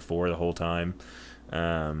 3 or 4 the whole time.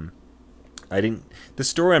 The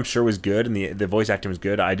story, I'm sure, was good, and the voice acting was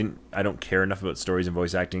good. I don't care enough about stories and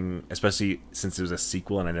voice acting, especially since it was a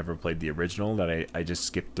sequel and I never played the original, that I just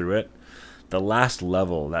skipped through it. The last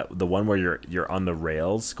level, the one where you're on the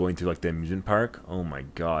rails going through like the amusement park, oh my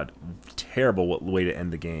god, terrible way to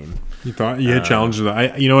end the game. You thought you had challenges?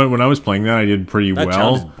 You know what? When I was playing that, I did pretty well. That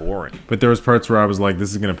challenge is boring. But there was parts where I was like,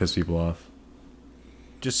 "This is gonna piss people off."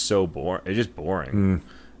 Just so boring. It's just boring.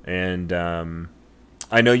 And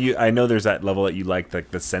I know there's that level that you like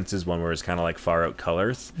the senses one where it's kind of like Far Out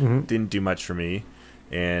Colors. Didn't do much for me,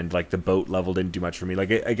 and like the boat level didn't do much for me.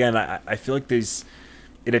 Like, again, I feel like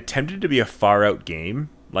it attempted to be a Far Out game,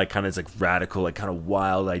 like kind of like radical, like kind of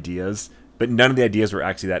wild ideas, but none of the ideas were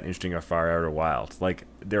actually that interesting or far out or wild. Like,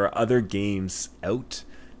 there are other games out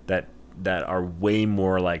that are way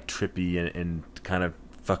more like trippy and kind of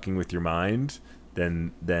fucking with your mind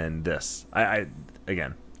than this. I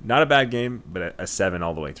again, not a bad game, but a 7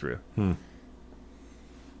 all the way through.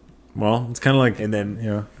 Well, it's kind of like, and then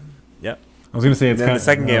I was gonna say it's kind of the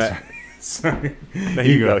second game. Sorry. No,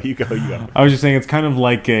 you go. I was just saying it's kind of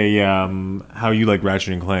like a how you like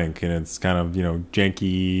Ratchet and Clank, and it's kind of,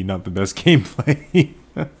 janky, not the best gameplay.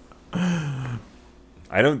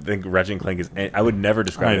 I don't think Ratchet and Clank is. I would never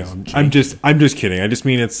describe it as janky. I'm just kidding. I just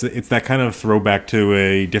mean it's that kind of throwback to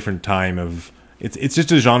a different time of. It's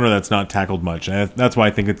just a genre that's not tackled much, and that's why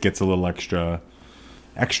I think it gets a little extra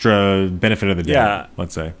benefit of the doubt. Yeah,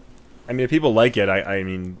 let's say. I mean, if people like it, I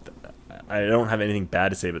mean, I don't have anything bad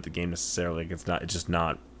to say about the game necessarily. It's just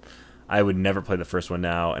not. I would never play the first one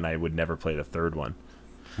now, and I would never play the third one.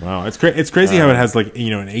 Wow, it's crazy how it has like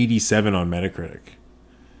an 87 on Metacritic.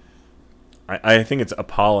 I think it's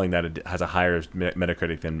appalling that it has a higher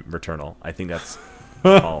Metacritic than Returnal. I think that's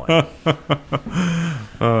appalling.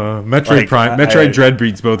 Metroid Dread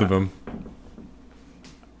beats both of them.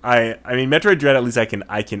 I mean, Metroid Dread, at least I can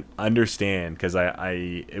understand, because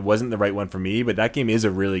it wasn't the right one for me, but that game is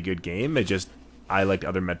a really good game. I liked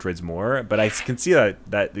other Metroids more, but I can see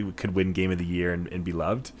that it could win Game of the Year and be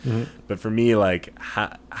loved. But for me, like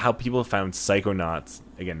how people found Psychonauts,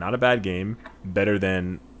 again, not a bad game, better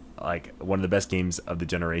than like one of the best games of the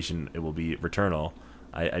generation, it will be Returnal.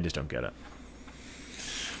 I just don't get it.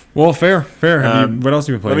 Well, fair. What else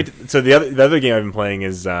have you been playing? So the other game I've been playing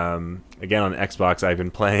is again on Xbox. I've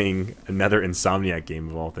been playing another Insomniac game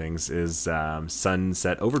of all things, is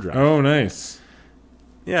Sunset Overdrive. Oh, nice.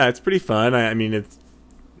 Yeah, it's pretty fun. I mean, it's,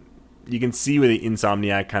 you can see where the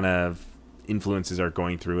Insomniac kind of influences are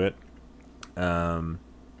going through it.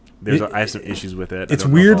 I have some issues with it. It's I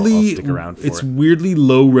don't know if I'll stick around for it. Weirdly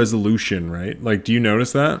low resolution, right? Like, do you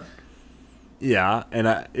notice that? Yeah, and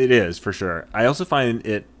it is for sure. I also find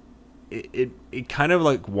it kind of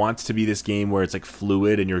like wants to be this game where it's like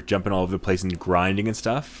fluid and you're jumping all over the place and grinding and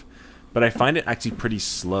stuff. But I find it actually pretty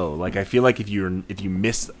slow. Like, I feel like if you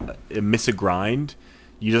miss a grind,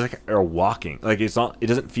 you just like are walking. Like, it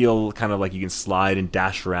doesn't feel kind of like you can slide and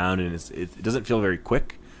dash around, and it doesn't feel very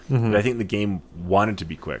quick. But I think the game wanted to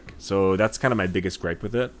be quick, so that's kind of my biggest gripe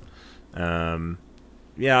with it.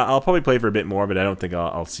 Yeah, I'll probably play for a bit more, but I don't think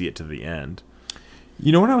I'll see it to the end.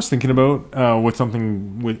 You know what I was thinking about with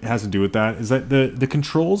something has to do with that is that the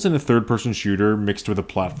controls in a third-person shooter mixed with a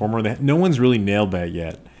platformer, no one's really nailed that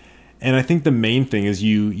yet. And I think the main thing is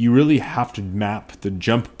you really have to map the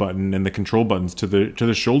jump button and the control buttons to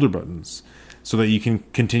the shoulder buttons so that you can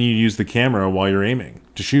continue to use the camera while you're aiming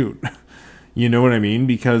to shoot. You know what I mean?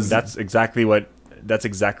 Because that's exactly what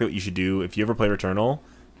you should do if you ever play Returnal.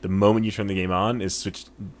 The moment you turn the game on, is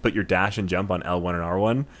put your dash and jump on L1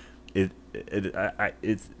 and R1.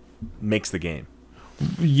 It makes the game.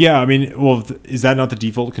 Yeah, I mean, well, is that not the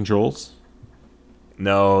default controls?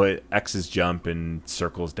 No, X is jump and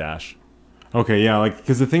circle is dash. Okay, yeah, like,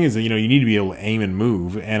 because the thing is that, you need to be able to aim and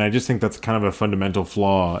move, and I just think that's kind of a fundamental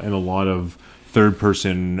flaw in a lot of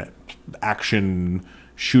third-person action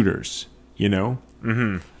shooters. I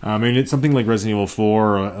mean, it's something like Resident Evil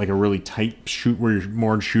 4, or like a really tight shoot where you're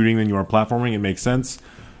more shooting than you are platforming. It makes sense.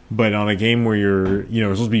 But on a game where you're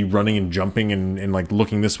supposed to be running and jumping and like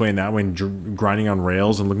looking this way and that way and grinding on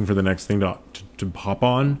rails and looking for the next thing to hop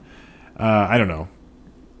on, I don't know.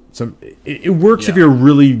 So it works if you're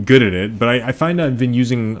really good at it. But I find I've been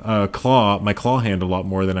using my claw hand a lot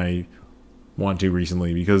more than I want to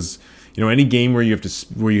recently, because any game where you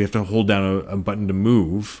have to hold down a button to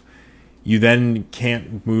move, you then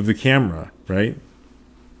can't move the camera, right?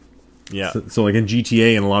 Yeah. So like in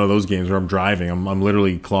GTA and a lot of those games where I'm driving, I'm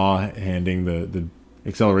literally claw handing the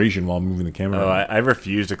acceleration while I'm moving the camera. Oh, I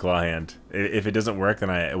refuse to claw hand. If it doesn't work,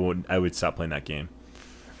 then I would stop playing that game.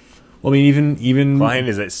 Well, I mean, even claw hand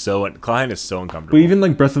is so uncomfortable. But even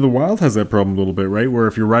like Breath of the Wild has that problem a little bit, right? Where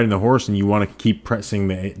if you're riding the horse and you want to keep pressing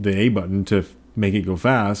the A button to make it go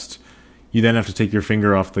fast, you then have to take your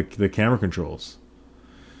finger off the camera controls.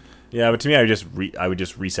 Yeah, but to me, I would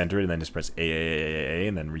just recenter it and then just press A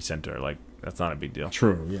and then recenter. Like, that's not a big deal.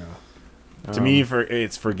 True. Yeah. To me,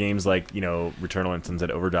 it's for games like Returnal and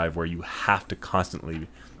Sunset Overdrive, where you have to constantly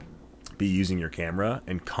be using your camera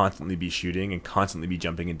and constantly be shooting and constantly be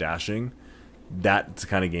jumping and dashing. That's the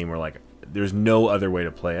kind of game where like there's no other way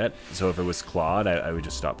to play it. So if it was clawed, I would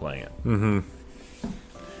just stop playing it. Mm-hmm.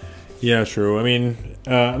 Yeah, true. I mean,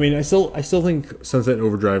 I still think Sunset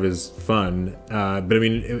Overdrive is fun, but I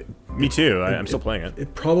mean, me too. I'm still playing it.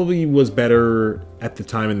 It probably was better at the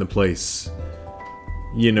time and the place.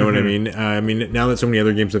 You know what I mean? I mean, now that so many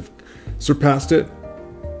other games have surpassed it,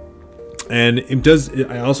 and it does.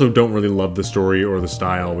 I also don't really love the story or the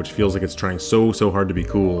style, which feels like it's trying so hard to be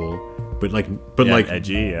cool, but like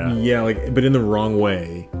edgy, but in the wrong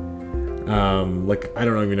way. Like I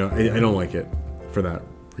don't even know. I don't like it for that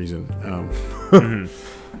reason.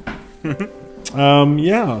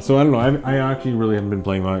 Yeah, so I don't know. I actually really haven't been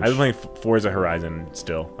playing much. I've been playing Forza Horizon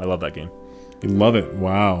still. I love that game. You love it?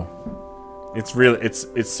 Wow.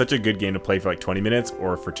 It's such a good game to play for like 20 minutes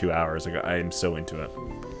or for 2 hours. Like, I am so into it.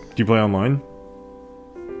 Do you play online?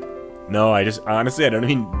 No, I often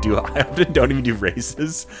don't even do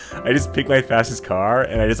races. I just pick my fastest car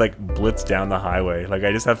and I just like blitz down the highway. Like,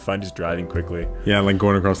 I just have fun just driving quickly. Yeah, like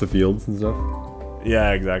going across the fields and stuff.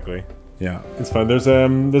 Yeah, exactly. Yeah, it's fun. There's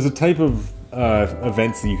a type of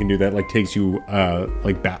events that you can do that like takes you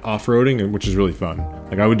like off-roading, which is really fun.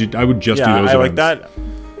 Like I would just do those events. Like that.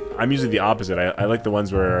 I'm usually the opposite. I like the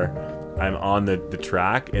ones where I'm on the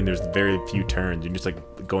track and there's very few turns. You're just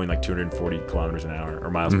like going like 240 kilometers an hour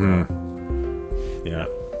or miles per hour. Yeah.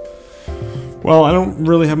 Well, I don't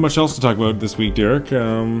really have much else to talk about this week, Derek.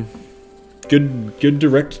 Good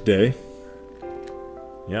direct day.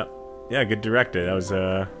 Yeah. Yeah, good direct day. That was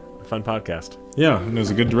a fun podcast. Yeah, and it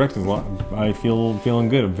was a good direct. I feeling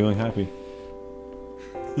good. I'm feeling happy.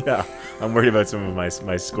 Yeah, I'm worried about some of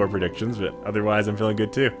my score predictions, but otherwise I'm feeling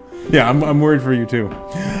good too. Yeah, I'm worried for you too.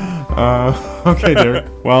 Okay, Derek.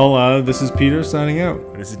 Well, this is Peter signing out.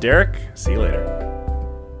 And this is Derek. See you later.